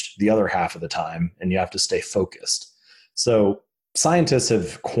challenged the other half of the time, and you have to stay focused. So scientists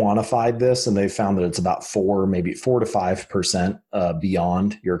have quantified this, and they've found that it's about 4 to 5%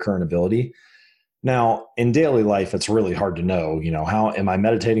 beyond your current ability. Now, in daily life, it's really hard to know, how am I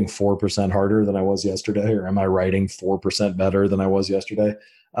meditating 4% harder than I was yesterday, or am I writing 4% better than I was yesterday?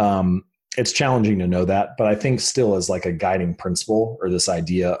 It's challenging to know that, but I think still as like a guiding principle, or this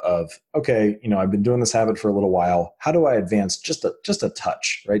idea of, okay, I've been doing this habit for a little while. How do I advance just a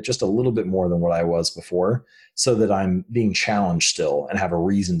touch, right? Just a little bit more than what I was before, so that I'm being challenged still and have a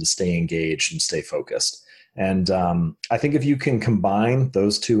reason to stay engaged and stay focused. And I think if you can combine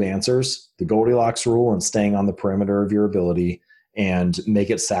those two answers, the Goldilocks rule and staying on the perimeter of your ability, and make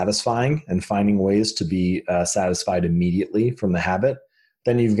it satisfying and finding ways to be satisfied immediately from the habit,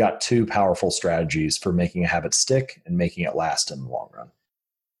 then you've got two powerful strategies for making a habit stick and making it last in the long run.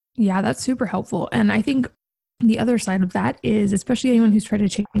 Yeah, that's super helpful. And I think the other side of that is, especially anyone who's tried to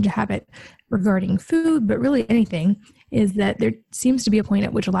change a habit regarding food, but really anything, is that there seems to be a point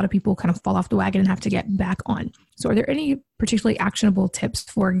at which a lot of people kind of fall off the wagon and have to get back on. So are there any particularly actionable tips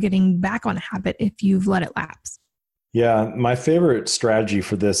for getting back on a habit if you've let it lapse? Yeah, my favorite strategy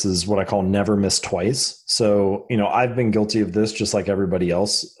for this is what I call never miss twice. So, I've been guilty of this just like everybody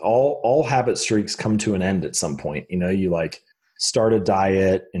else. All habit streaks come to an end at some point. You like start a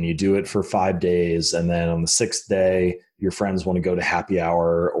diet and you do it for 5 days. And then on the 6th day, your friends want to go to happy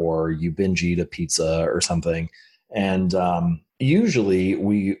hour, or you binge eat a pizza or something. And usually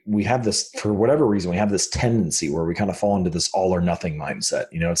we have this, for whatever reason, we have this tendency where we kind of fall into this all or nothing mindset.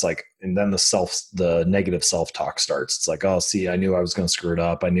 It's like, and then the negative self-talk starts. It's like, oh, see, I knew I was going to screw it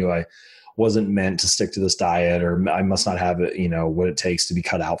up. I knew I wasn't meant to stick to this diet, or I must not have it, what it takes to be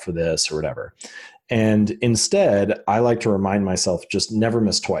cut out for this or whatever. And instead, I like to remind myself, just never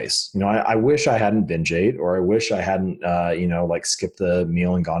miss twice. I wish I hadn't binge ate, or I wish I hadn't, like skipped the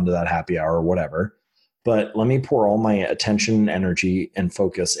meal and gone to that happy hour or whatever. But let me pour all my attention, energy, and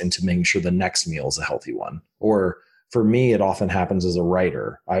focus into making sure the next meal is a healthy one. Or for me, it often happens as a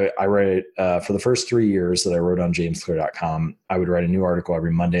writer. I write for the first 3 years that I wrote on jamesclear.com, I would write a new article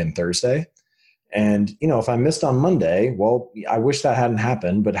every Monday and Thursday. And, if I missed on Monday, well, I wish that hadn't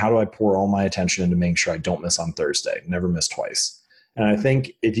happened, but how do I pour all my attention into making sure I don't miss on Thursday? Never miss twice. And I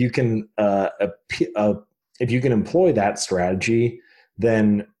think if you can employ that strategy,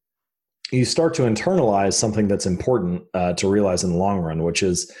 then you start to internalize something that's important to realize in the long run, which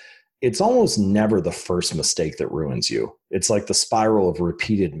is it's almost never the first mistake that ruins you. It's like the spiral of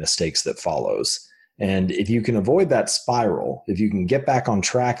repeated mistakes that follows. And if you can avoid that spiral, if you can get back on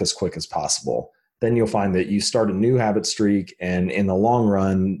track as quick as possible, then you'll find that you start a new habit streak. And in the long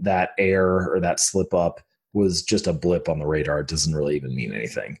run, that error or that slip up was just a blip on the radar. It doesn't really even mean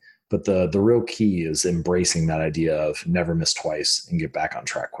anything. But the real key is embracing that idea of never miss twice and get back on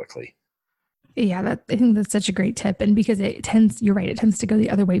track quickly. Yeah, I think that's such a great tip. And because you're right, it tends to go the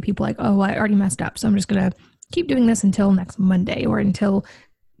other way. People are like, oh, I already messed up, so I'm just going to keep doing this until next Monday or until,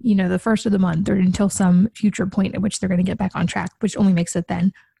 the first of the month or until some future point at which they're going to get back on track, which only makes it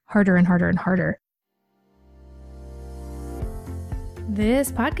then harder and harder and harder.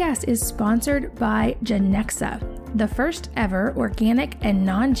 This podcast is sponsored by Genexa, the first ever organic and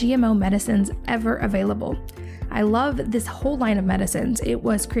non-GMO medicines ever available. I love this whole line of medicines. It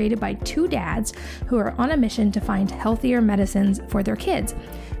was created by two dads who are on a mission to find healthier medicines for their kids.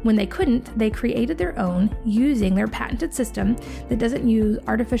 When they couldn't, they created their own using their patented system that doesn't use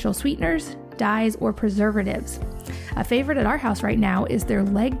artificial sweeteners, dyes, or preservatives. A favorite at our house right now is their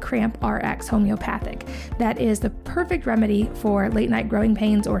Leg Cramp RX Homeopathic. That is the perfect remedy for late night growing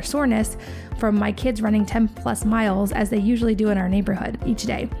pains or soreness from my kids running 10 plus miles as they usually do in our neighborhood each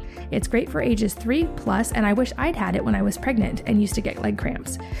day. It's great for ages 3+, and I wish I'd had it when I was pregnant and used to get leg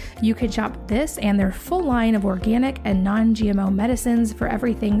cramps. You can shop this and their full line of organic and non-GMO medicines for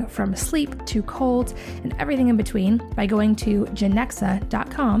everything from sleep to colds and everything in between by going to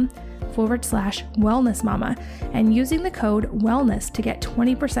genexa.com/wellnessmama and using the code wellness to get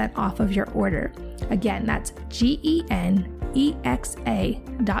 20% off of your order. Again, that's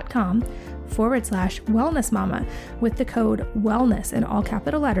genexa.com/wellnessmama with the code wellness in all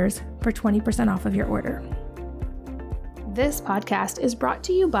capital letters for 20% off of your order. This podcast is brought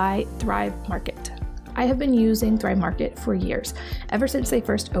to you by Thrive Market. I have been using Thrive Market for years, ever since they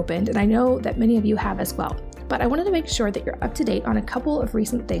first opened, and I know that many of you have as well. But I wanted to make sure that you're up to date on a couple of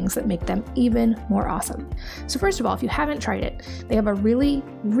recent things that make them even more awesome. So first of all, if you haven't tried it, they have a really,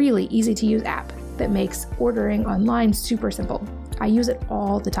 really easy to use app that makes ordering online super simple. I use it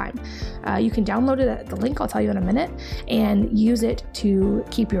all the time. You can download it at the link I'll tell you in a minute and use it to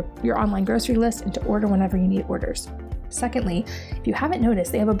keep your online grocery list and to order whenever you need orders. Secondly, if you haven't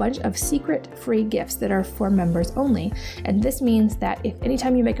noticed, they have a bunch of secret free gifts that are for members only. And this means that if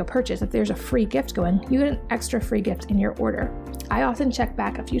anytime you make a purchase, if there's a free gift going, you get an extra free gift in your order. I often check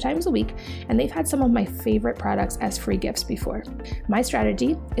back a few times a week, and they've had some of my favorite products as free gifts before. My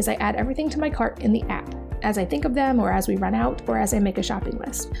strategy is I add everything to my cart in the app as I think of them or as we run out or as I make a shopping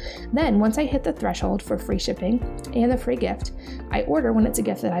list. Then once I hit the threshold for free shipping and the free gift, I order when it's a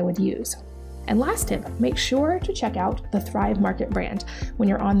gift that I would use. And last tip, make sure to check out the Thrive Market brand when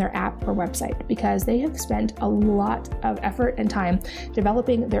you're on their app or website, because they have spent a lot of effort and time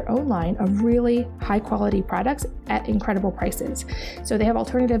developing their own line of really high quality products at incredible prices. So they have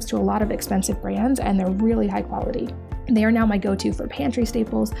alternatives to a lot of expensive brands, and they're really high quality. They are now my go-to for pantry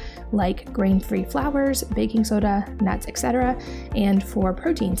staples like grain-free flours, baking soda, nuts, etc., and for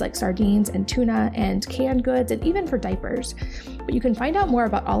proteins like sardines and tuna and canned goods, and even for diapers. But you can find out more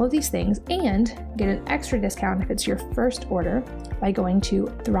about all of these things and get an extra discount if it's your first order by going to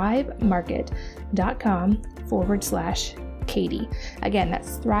thrivemarket.com/Katie. Again,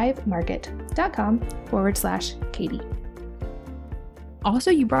 that's thrivemarket.com/Katie.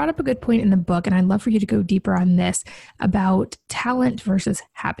 Also, you brought up a good point in the book, and I'd love for you to go deeper on this about talent versus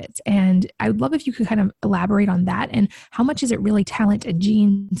habits. And I would love if you could kind of elaborate on that and how much is it really talent and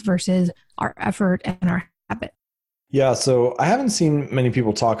genes versus our effort and our habit? Yeah, so I haven't seen many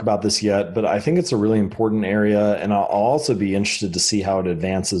people talk about this yet, but I think it's a really important area, and I'll also be interested to see how it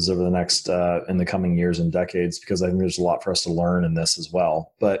advances over the next, in the coming years and decades, because I think there's a lot for us to learn in this as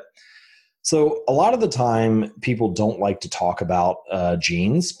well. But so a lot of the time, people don't like to talk about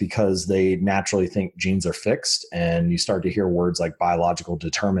genes because they naturally think genes are fixed, and you start to hear words like biological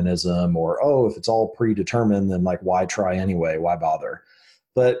determinism or, oh, if it's all predetermined, then like, why try anyway? Why bother?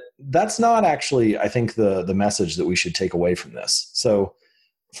 But that's not actually, I think, the message that we should take away from this. So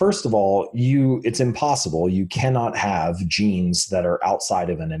first of all, it's impossible. You cannot have genes that are outside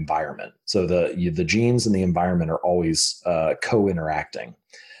of an environment. So the genes and the environment are always co-interacting.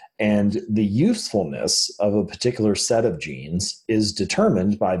 And the usefulness of a particular set of genes is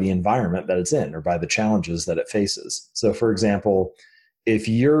determined by the environment that it's in or by the challenges that it faces. So, for example, if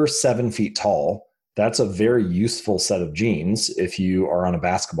you're 7 feet tall, that's a very useful set of genes if you are on a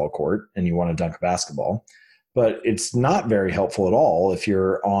basketball court and you want to dunk a basketball. But it's not very helpful at all if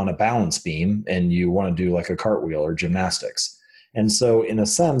you're on a balance beam and you want to do like a cartwheel or gymnastics. And so in a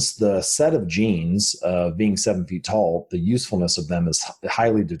sense, the set of genes of being 7 feet tall, the usefulness of them is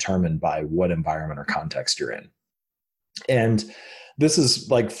highly determined by what environment or context you're in. And this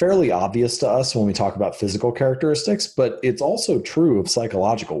is like fairly obvious to us when we talk about physical characteristics, but it's also true of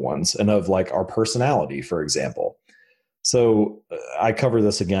psychological ones and of like our personality, for example. So I cover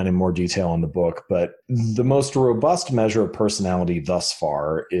this again in more detail in the book, but the most robust measure of personality thus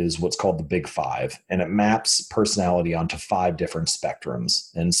far is what's called the Big Five, and it maps personality onto 5 different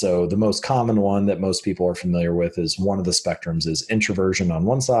spectrums. And so the most common one that most people are familiar with is one of the spectrums is introversion on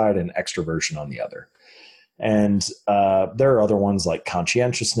one side and extroversion on the other. And there are other ones like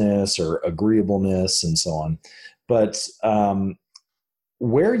conscientiousness or agreeableness and so on. But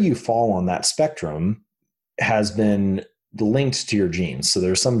where you fall on that spectrum has been linked to your genes. So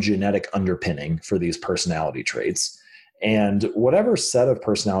there's some genetic underpinning for these personality traits. And whatever set of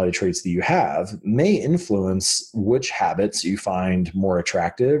personality traits that you have may influence which habits you find more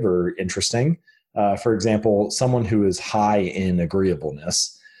attractive or interesting. For example, someone who is high in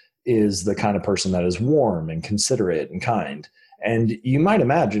agreeableness is the kind of person that is warm and considerate and kind. And you might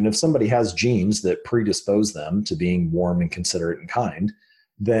imagine if somebody has genes that predispose them to being warm and considerate and kind,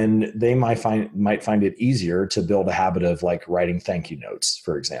 then they might find it easier to build a habit of like writing thank you notes,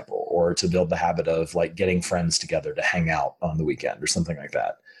 for example, or to build the habit of like getting friends together to hang out on the weekend or something like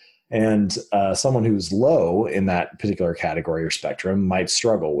that. And someone who's low in that particular category or spectrum might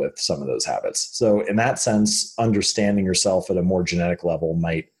struggle with some of those habits. So in that sense, understanding yourself at a more genetic level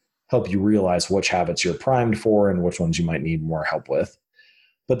might help you realize which habits you're primed for and which ones you might need more help with.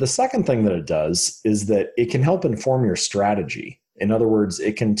 But the second thing that it does is that it can help inform your strategy. In other words,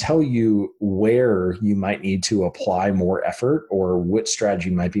 it can tell you where you might need to apply more effort or which strategy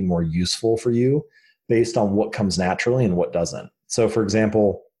might be more useful for you based on what comes naturally and what doesn't. So for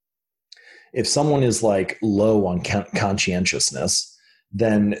example, if someone is like low on conscientiousness,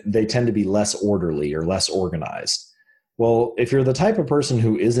 then they tend to be less orderly or less organized. Well, if you're the type of person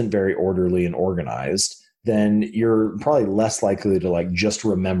who isn't very orderly and organized, then you're probably less likely to like just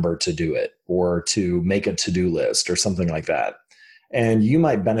remember to do it or to make a to-do list or something like that. And you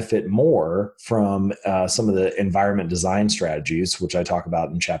might benefit more from some of the environment design strategies, which I talk about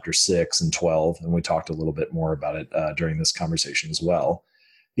in chapter 6 and 12. And we talked a little bit more about it during this conversation as well.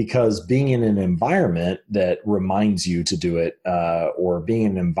 Because being in an environment that reminds you to do it, or being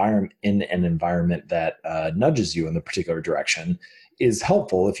in an environment that nudges you in the particular direction is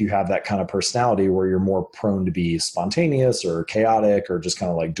helpful if you have that kind of personality where you're more prone to be spontaneous or chaotic or just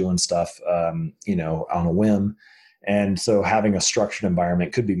kind of like doing stuff, on a whim. And so having a structured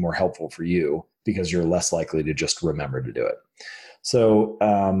environment could be more helpful for you because you're less likely to just remember to do it. So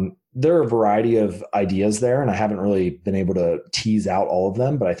there are a variety of ideas there, and I haven't really been able to tease out all of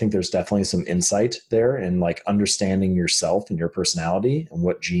them, but I think there's definitely some insight there in like understanding yourself and your personality and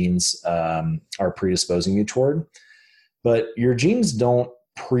what genes are predisposing you toward. But your genes don't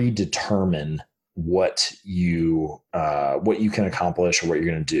predetermine what you can accomplish or what you're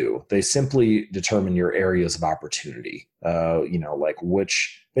going to do. They simply determine your areas of opportunity,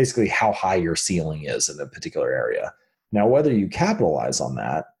 basically how high your ceiling is in a particular area. Now, whether you capitalize on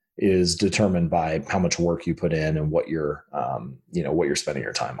that is determined by how much work you put in and what you're spending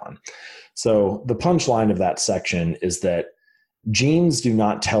your time on. So the punchline of that section is that genes do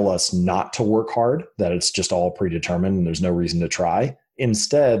not tell us not to work hard, that it's just all predetermined and there's no reason to try.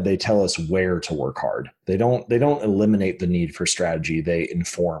 Instead, they tell us where to work hard. They don't eliminate the need for strategy. They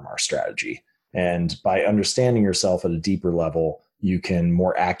inform our strategy. And by understanding yourself at a deeper level, you can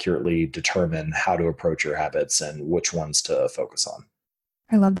more accurately determine how to approach your habits and which ones to focus on.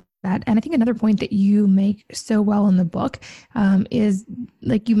 I love that. And I think another point that you make so well in the book is,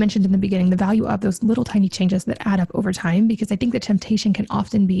 like you mentioned in the beginning, the value of those little tiny changes that add up over time, because I think the temptation can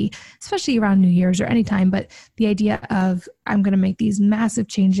often be, especially around New Year's or any time, but the idea of I'm going to make these massive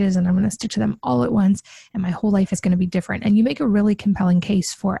changes and I'm going to stick to them all at once and my whole life is going to be different. And you make a really compelling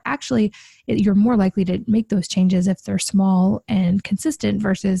case for actually you're more likely to make those changes if they're small and consistent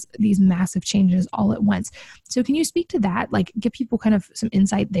versus these massive changes all at once. So can you speak to that? Like give people kind of some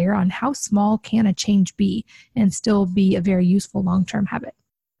insight there on how small can a change be and still be a very useful long-term habit?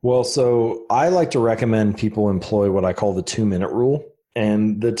 Well, so I like to recommend people employ what I call the 2-minute rule.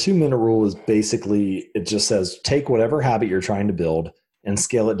 And the 2-minute rule is basically, it just says, take whatever habit you're trying to build and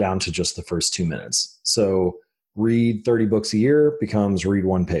scale it down to just the first 2 minutes. So read 30 books a year becomes read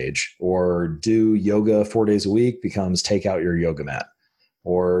one page, or do yoga 4 days a week becomes take out your yoga mat,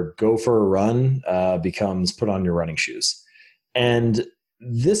 or go for a run becomes put on your running shoes. And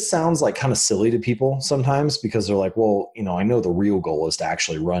this sounds like kind of silly to people sometimes because they're like, well, I know the real goal is to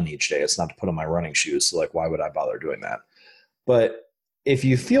actually run each day. It's not to put on my running shoes. So like, why would I bother doing that? But if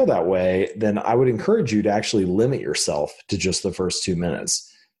you feel that way, then I would encourage you to actually limit yourself to just the first 2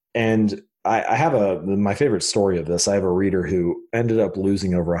 minutes. And I have my favorite story of this. I have a reader who ended up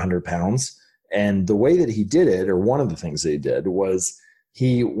losing over 100 pounds. And the way that he did it, or one of the things that he did, was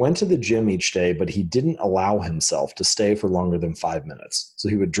he went to the gym each day, but he didn't allow himself to stay for longer than 5 minutes. So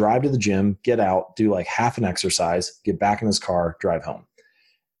he would drive to the gym, get out, do like half an exercise, get back in his car, drive home.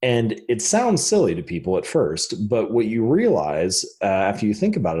 And it sounds silly to people at first, but what you realize after you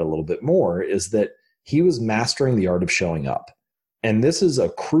think about it a little bit more is that he was mastering the art of showing up. And this is a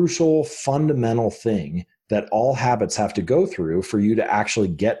crucial, fundamental thing that all habits have to go through for you to actually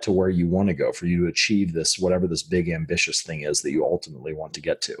get to where you want to go, for you to achieve this, whatever this big ambitious thing is that you ultimately want to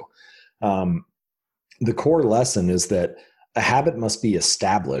get to. The core lesson is that a habit must be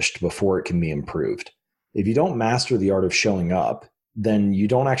established before it can be improved. If you don't master the art of showing up, then you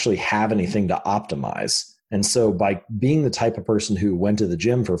don't actually have anything to optimize. And so by being the type of person who went to the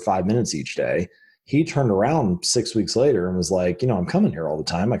gym for 5 minutes each day, he turned around 6 weeks later and was like, I'm coming here all the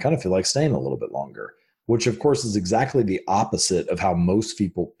time. I kind of feel like staying a little bit longer, which of course is exactly the opposite of how most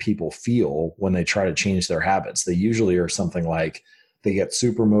people feel when they try to change their habits. They usually are something like they get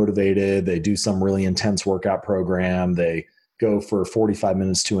super motivated. They do some really intense workout program. They go for 45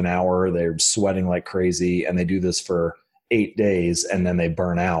 minutes to an hour. They're sweating like crazy. And they do this for 8 days and then they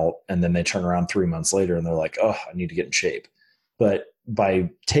burn out. And then they turn around 3 months later and they're like, oh, I need to get in shape. But by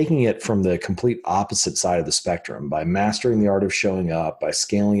taking it from the complete opposite side of the spectrum, by mastering the art of showing up, by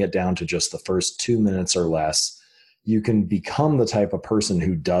scaling it down to just the first 2 minutes or less, you can become the type of person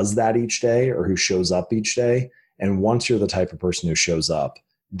who does that each day or who shows up each day. And once you're the type of person who shows up,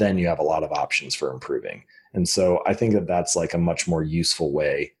 then you have a lot of options for improving. And so I think that that's like a much more useful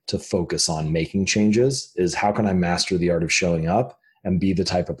way to focus on making changes, is how can I master the art of showing up and be the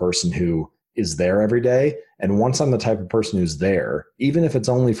type of person who is there every day. And once I'm the type of person who's there, even if it's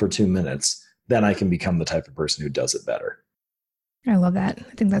only for 2 minutes, then I can become the type of person who does it better. I love that.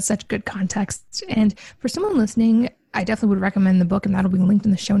 I think that's such good context. And for someone listening, I definitely would recommend the book, and that'll be linked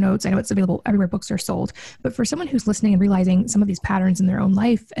in the show notes. I know it's available everywhere books are sold. But for someone who's listening and realizing some of these patterns in their own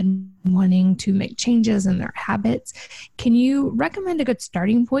life and wanting to make changes in their habits, can you recommend a good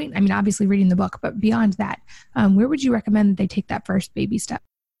starting point? I mean, obviously reading the book, but beyond that, where would you recommend they take that first baby step?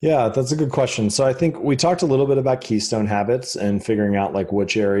 Yeah, that's a good question. So I think we talked a little bit about keystone habits and figuring out like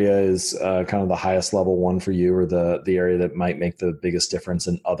which area is kind of the highest level one for you, or the area that might make the biggest difference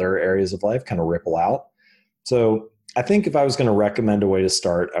in other areas of life, kind of ripple out. So I think if I was going to recommend a way to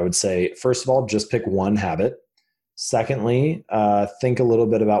start, I would say, first of all, just pick one habit. Secondly, think a little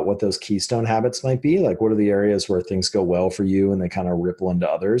bit about what those keystone habits might be. Like, what are the areas where things go well for you and they kind of ripple into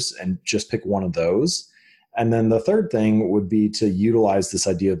others, and just pick one of those. And then the third thing would be to utilize this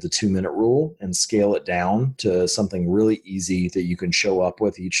idea of the 2-minute rule and scale it down to something really easy that you can show up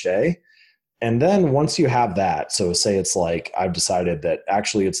with each day. And then once you have that, so say it's like, I've decided that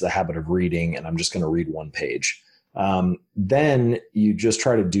actually it's the habit of reading and I'm just going to read one page. Then you just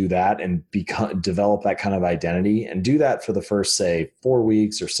try to do that and develop that kind of identity, and do that for the first, say, 4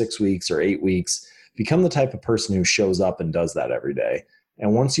 weeks or 6 weeks or 8 weeks. Become the type of person who shows up and does that every day.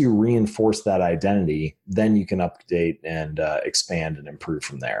 And once you reinforce that identity, then you can update and expand and improve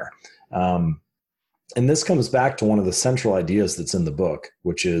from there. And this comes back to one of the central ideas that's in the book,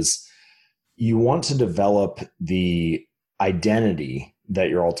 which is you want to develop the identity that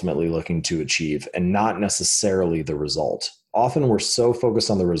you're ultimately looking to achieve, and not necessarily the result. Often we're so focused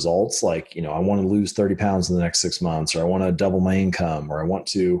on the results, like, I want to lose 30 pounds in the next 6 months, or I want to double my income, or I want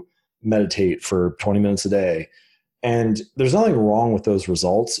to meditate for 20 minutes a day. And there's nothing wrong with those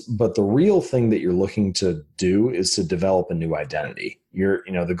results, but the real thing that you're looking to do is to develop a new identity.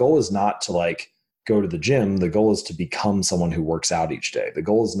 The goal is not to like go to the gym. The goal is to become someone who works out each day. The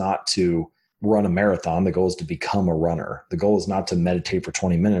goal is not to run a marathon. The goal is to become a runner. The goal is not to meditate for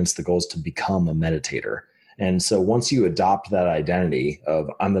 20 minutes. The goal is to become a meditator. And so once you adopt that identity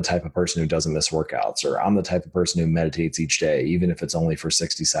of, I'm the type of person who doesn't miss workouts, or I'm the type of person who meditates each day, even if it's only for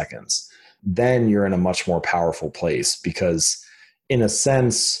 60 seconds, then you're in a much more powerful place, because in a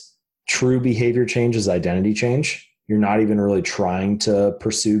sense, true behavior change is identity change. You're not even really trying to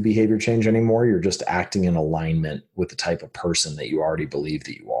pursue behavior change anymore. You're just acting in alignment with the type of person that you already believe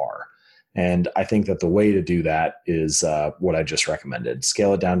that you are. And I think that the way to do that is what I just recommended.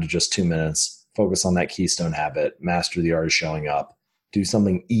 Scale it down to just 2 minutes, focus on that keystone habit, master the art of showing up, do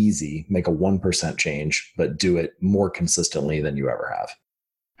something easy, make a 1% change, but do it more consistently than you ever have.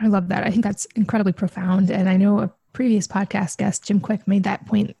 I love that. I think that's incredibly profound. And I know a previous podcast guest, Jim Quick, made that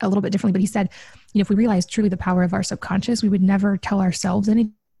point a little bit differently, but he said, if we realized truly the power of our subconscious, we would never tell ourselves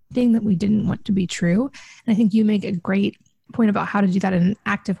anything that we didn't want to be true. And I think you make a great point about how to do that in an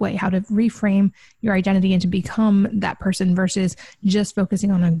active way, how to reframe your identity and to become that person versus just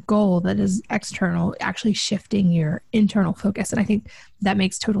focusing on a goal that is external, actually shifting your internal focus. And I think that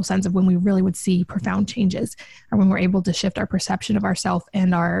makes total sense of when we really would see profound changes, or when we're able to shift our perception of ourselves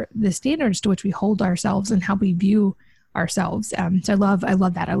and the standards to which we hold ourselves and how we view ourselves. So I love that.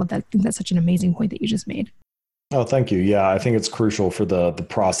 I love that. I think that's such an amazing point that you just made. Oh, thank you. Yeah, I think it's crucial for the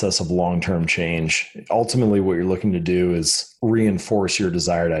process of long-term change. Ultimately, what you're looking to do is reinforce your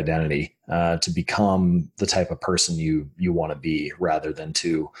desired identity to become the type of person you want to be, rather than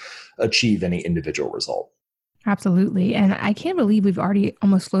to achieve any individual result. Absolutely. And I can't believe we've already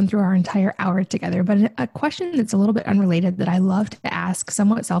almost flown through our entire hour together. But a question that's a little bit unrelated that I love to ask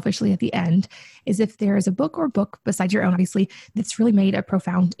somewhat selfishly at the end is if there is a book or book besides your own, obviously, that's really made a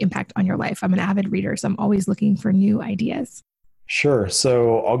profound impact on your life. I'm an avid reader, so I'm always looking for new ideas. Sure.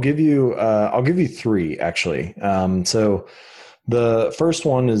 So I'll give you 3 actually. So the first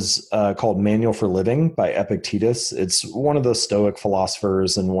one is called Manual for Living by Epictetus. It's one of the Stoic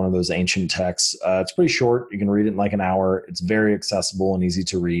philosophers and one of those ancient texts. It's pretty short. You can read it in like an hour. It's very accessible and easy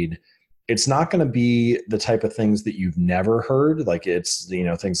to read. It's not going to be the type of things that you've never heard. Like it's,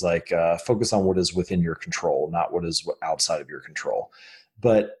 things like focus on what is within your control, not what is outside of your control.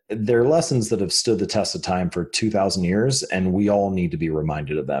 But they're lessons that have stood the test of time for 2,000 years, and we all need to be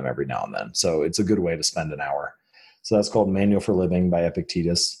reminded of them every now and then. So it's a good way to spend an hour. So that's called Manual for Living by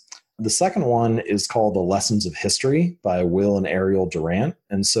Epictetus. The second one is called The Lessons of History by Will and Ariel Durant.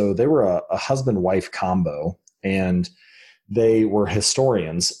 And so they were a husband-wife combo, and they were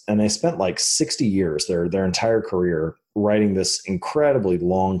historians, and they spent like 60 years, their entire career, writing this incredibly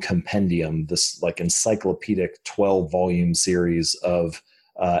long compendium, this like encyclopedic 12-volume series of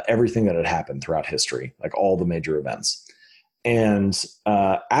everything that had happened throughout history, like all the major events. And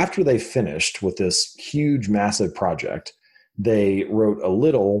after they finished with this huge, massive project, they wrote a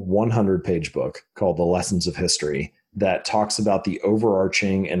little 100-page book called The Lessons of History that talks about the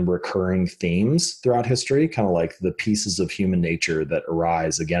overarching and recurring themes throughout history, kind of like the pieces of human nature that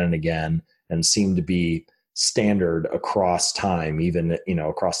arise again and again and seem to be standard across time, even,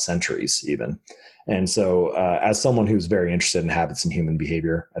 across centuries even. And so as someone who's very interested in habits and human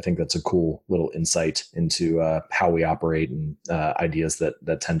behavior, I think that's a cool little insight into how we operate and ideas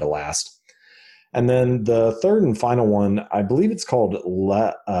that tend to last. And then the third and final one, I believe it's called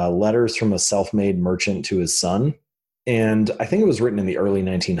Letters from a Self-Made Merchant to His Son. And I think it was written in the early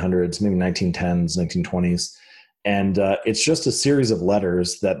 1900s, maybe 1910s, 1920s. And it's just a series of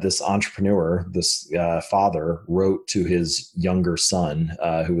letters that this entrepreneur, this father, wrote to his younger son,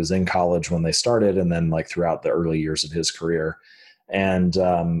 who was in college when they started, and then like throughout the early years of his career. And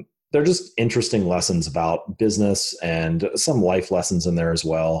they're just interesting lessons about business and some life lessons in there as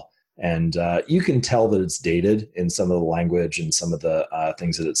well. And you can tell that it's dated in some of the language and some of the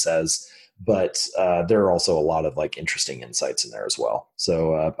things that it says. But there are also a lot of like interesting insights in there as well.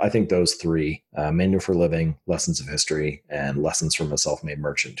 So I think those 3, Manual for Living, Lessons of History, and Lessons from a Self-Made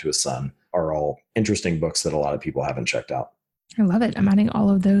Merchant to His Son, are all interesting books that a lot of people haven't checked out. I love it. I'm adding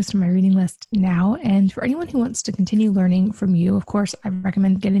all of those to my reading list now. And for anyone who wants to continue learning from you, of course, I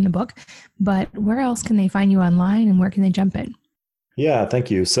recommend getting the book. But where else can they find you online, and where can they jump in? Yeah,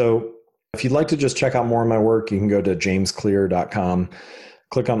 thank you. So if you'd like to just check out more of my work, you can go to jamesclear.com.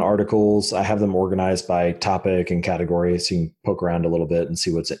 Click on articles. I have them organized by topic and category, so you can poke around a little bit and see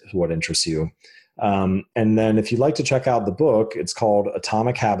what interests you. And then if you'd like to check out the book, it's called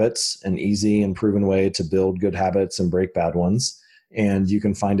Atomic Habits, an easy and proven way to build good habits and break bad ones. And you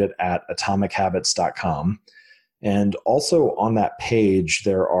can find it at atomichabits.com. And also on that page,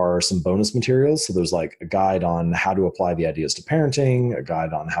 there are some bonus materials. So there's like a guide on how to apply the ideas to parenting, a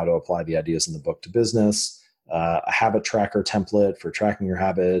guide on how to apply the ideas in the book to business, a habit tracker template for tracking your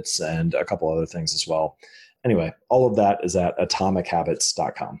habits, and a couple other things as well. Anyway, all of that is at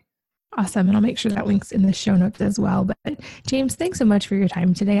atomichabits.com. Awesome. And I'll make sure that link's in the show notes as well. But James, thanks so much for your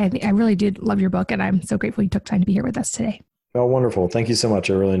time today. I really did love your book, and I'm so grateful you took time to be here with us today. Oh, wonderful. Thank you so much.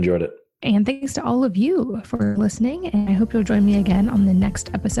 I really enjoyed it. And thanks to all of you for listening. And I hope you'll join me again on the next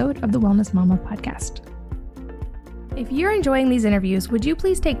episode of the Wellness Mama podcast. If you're enjoying these interviews, would you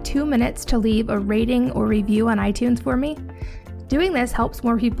please take 2 minutes to leave a rating or review on iTunes for me? Doing this helps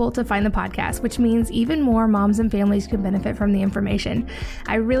more people to find the podcast, which means even more moms and families can benefit from the information.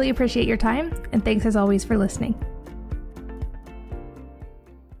 I really appreciate your time, and thanks as always for listening.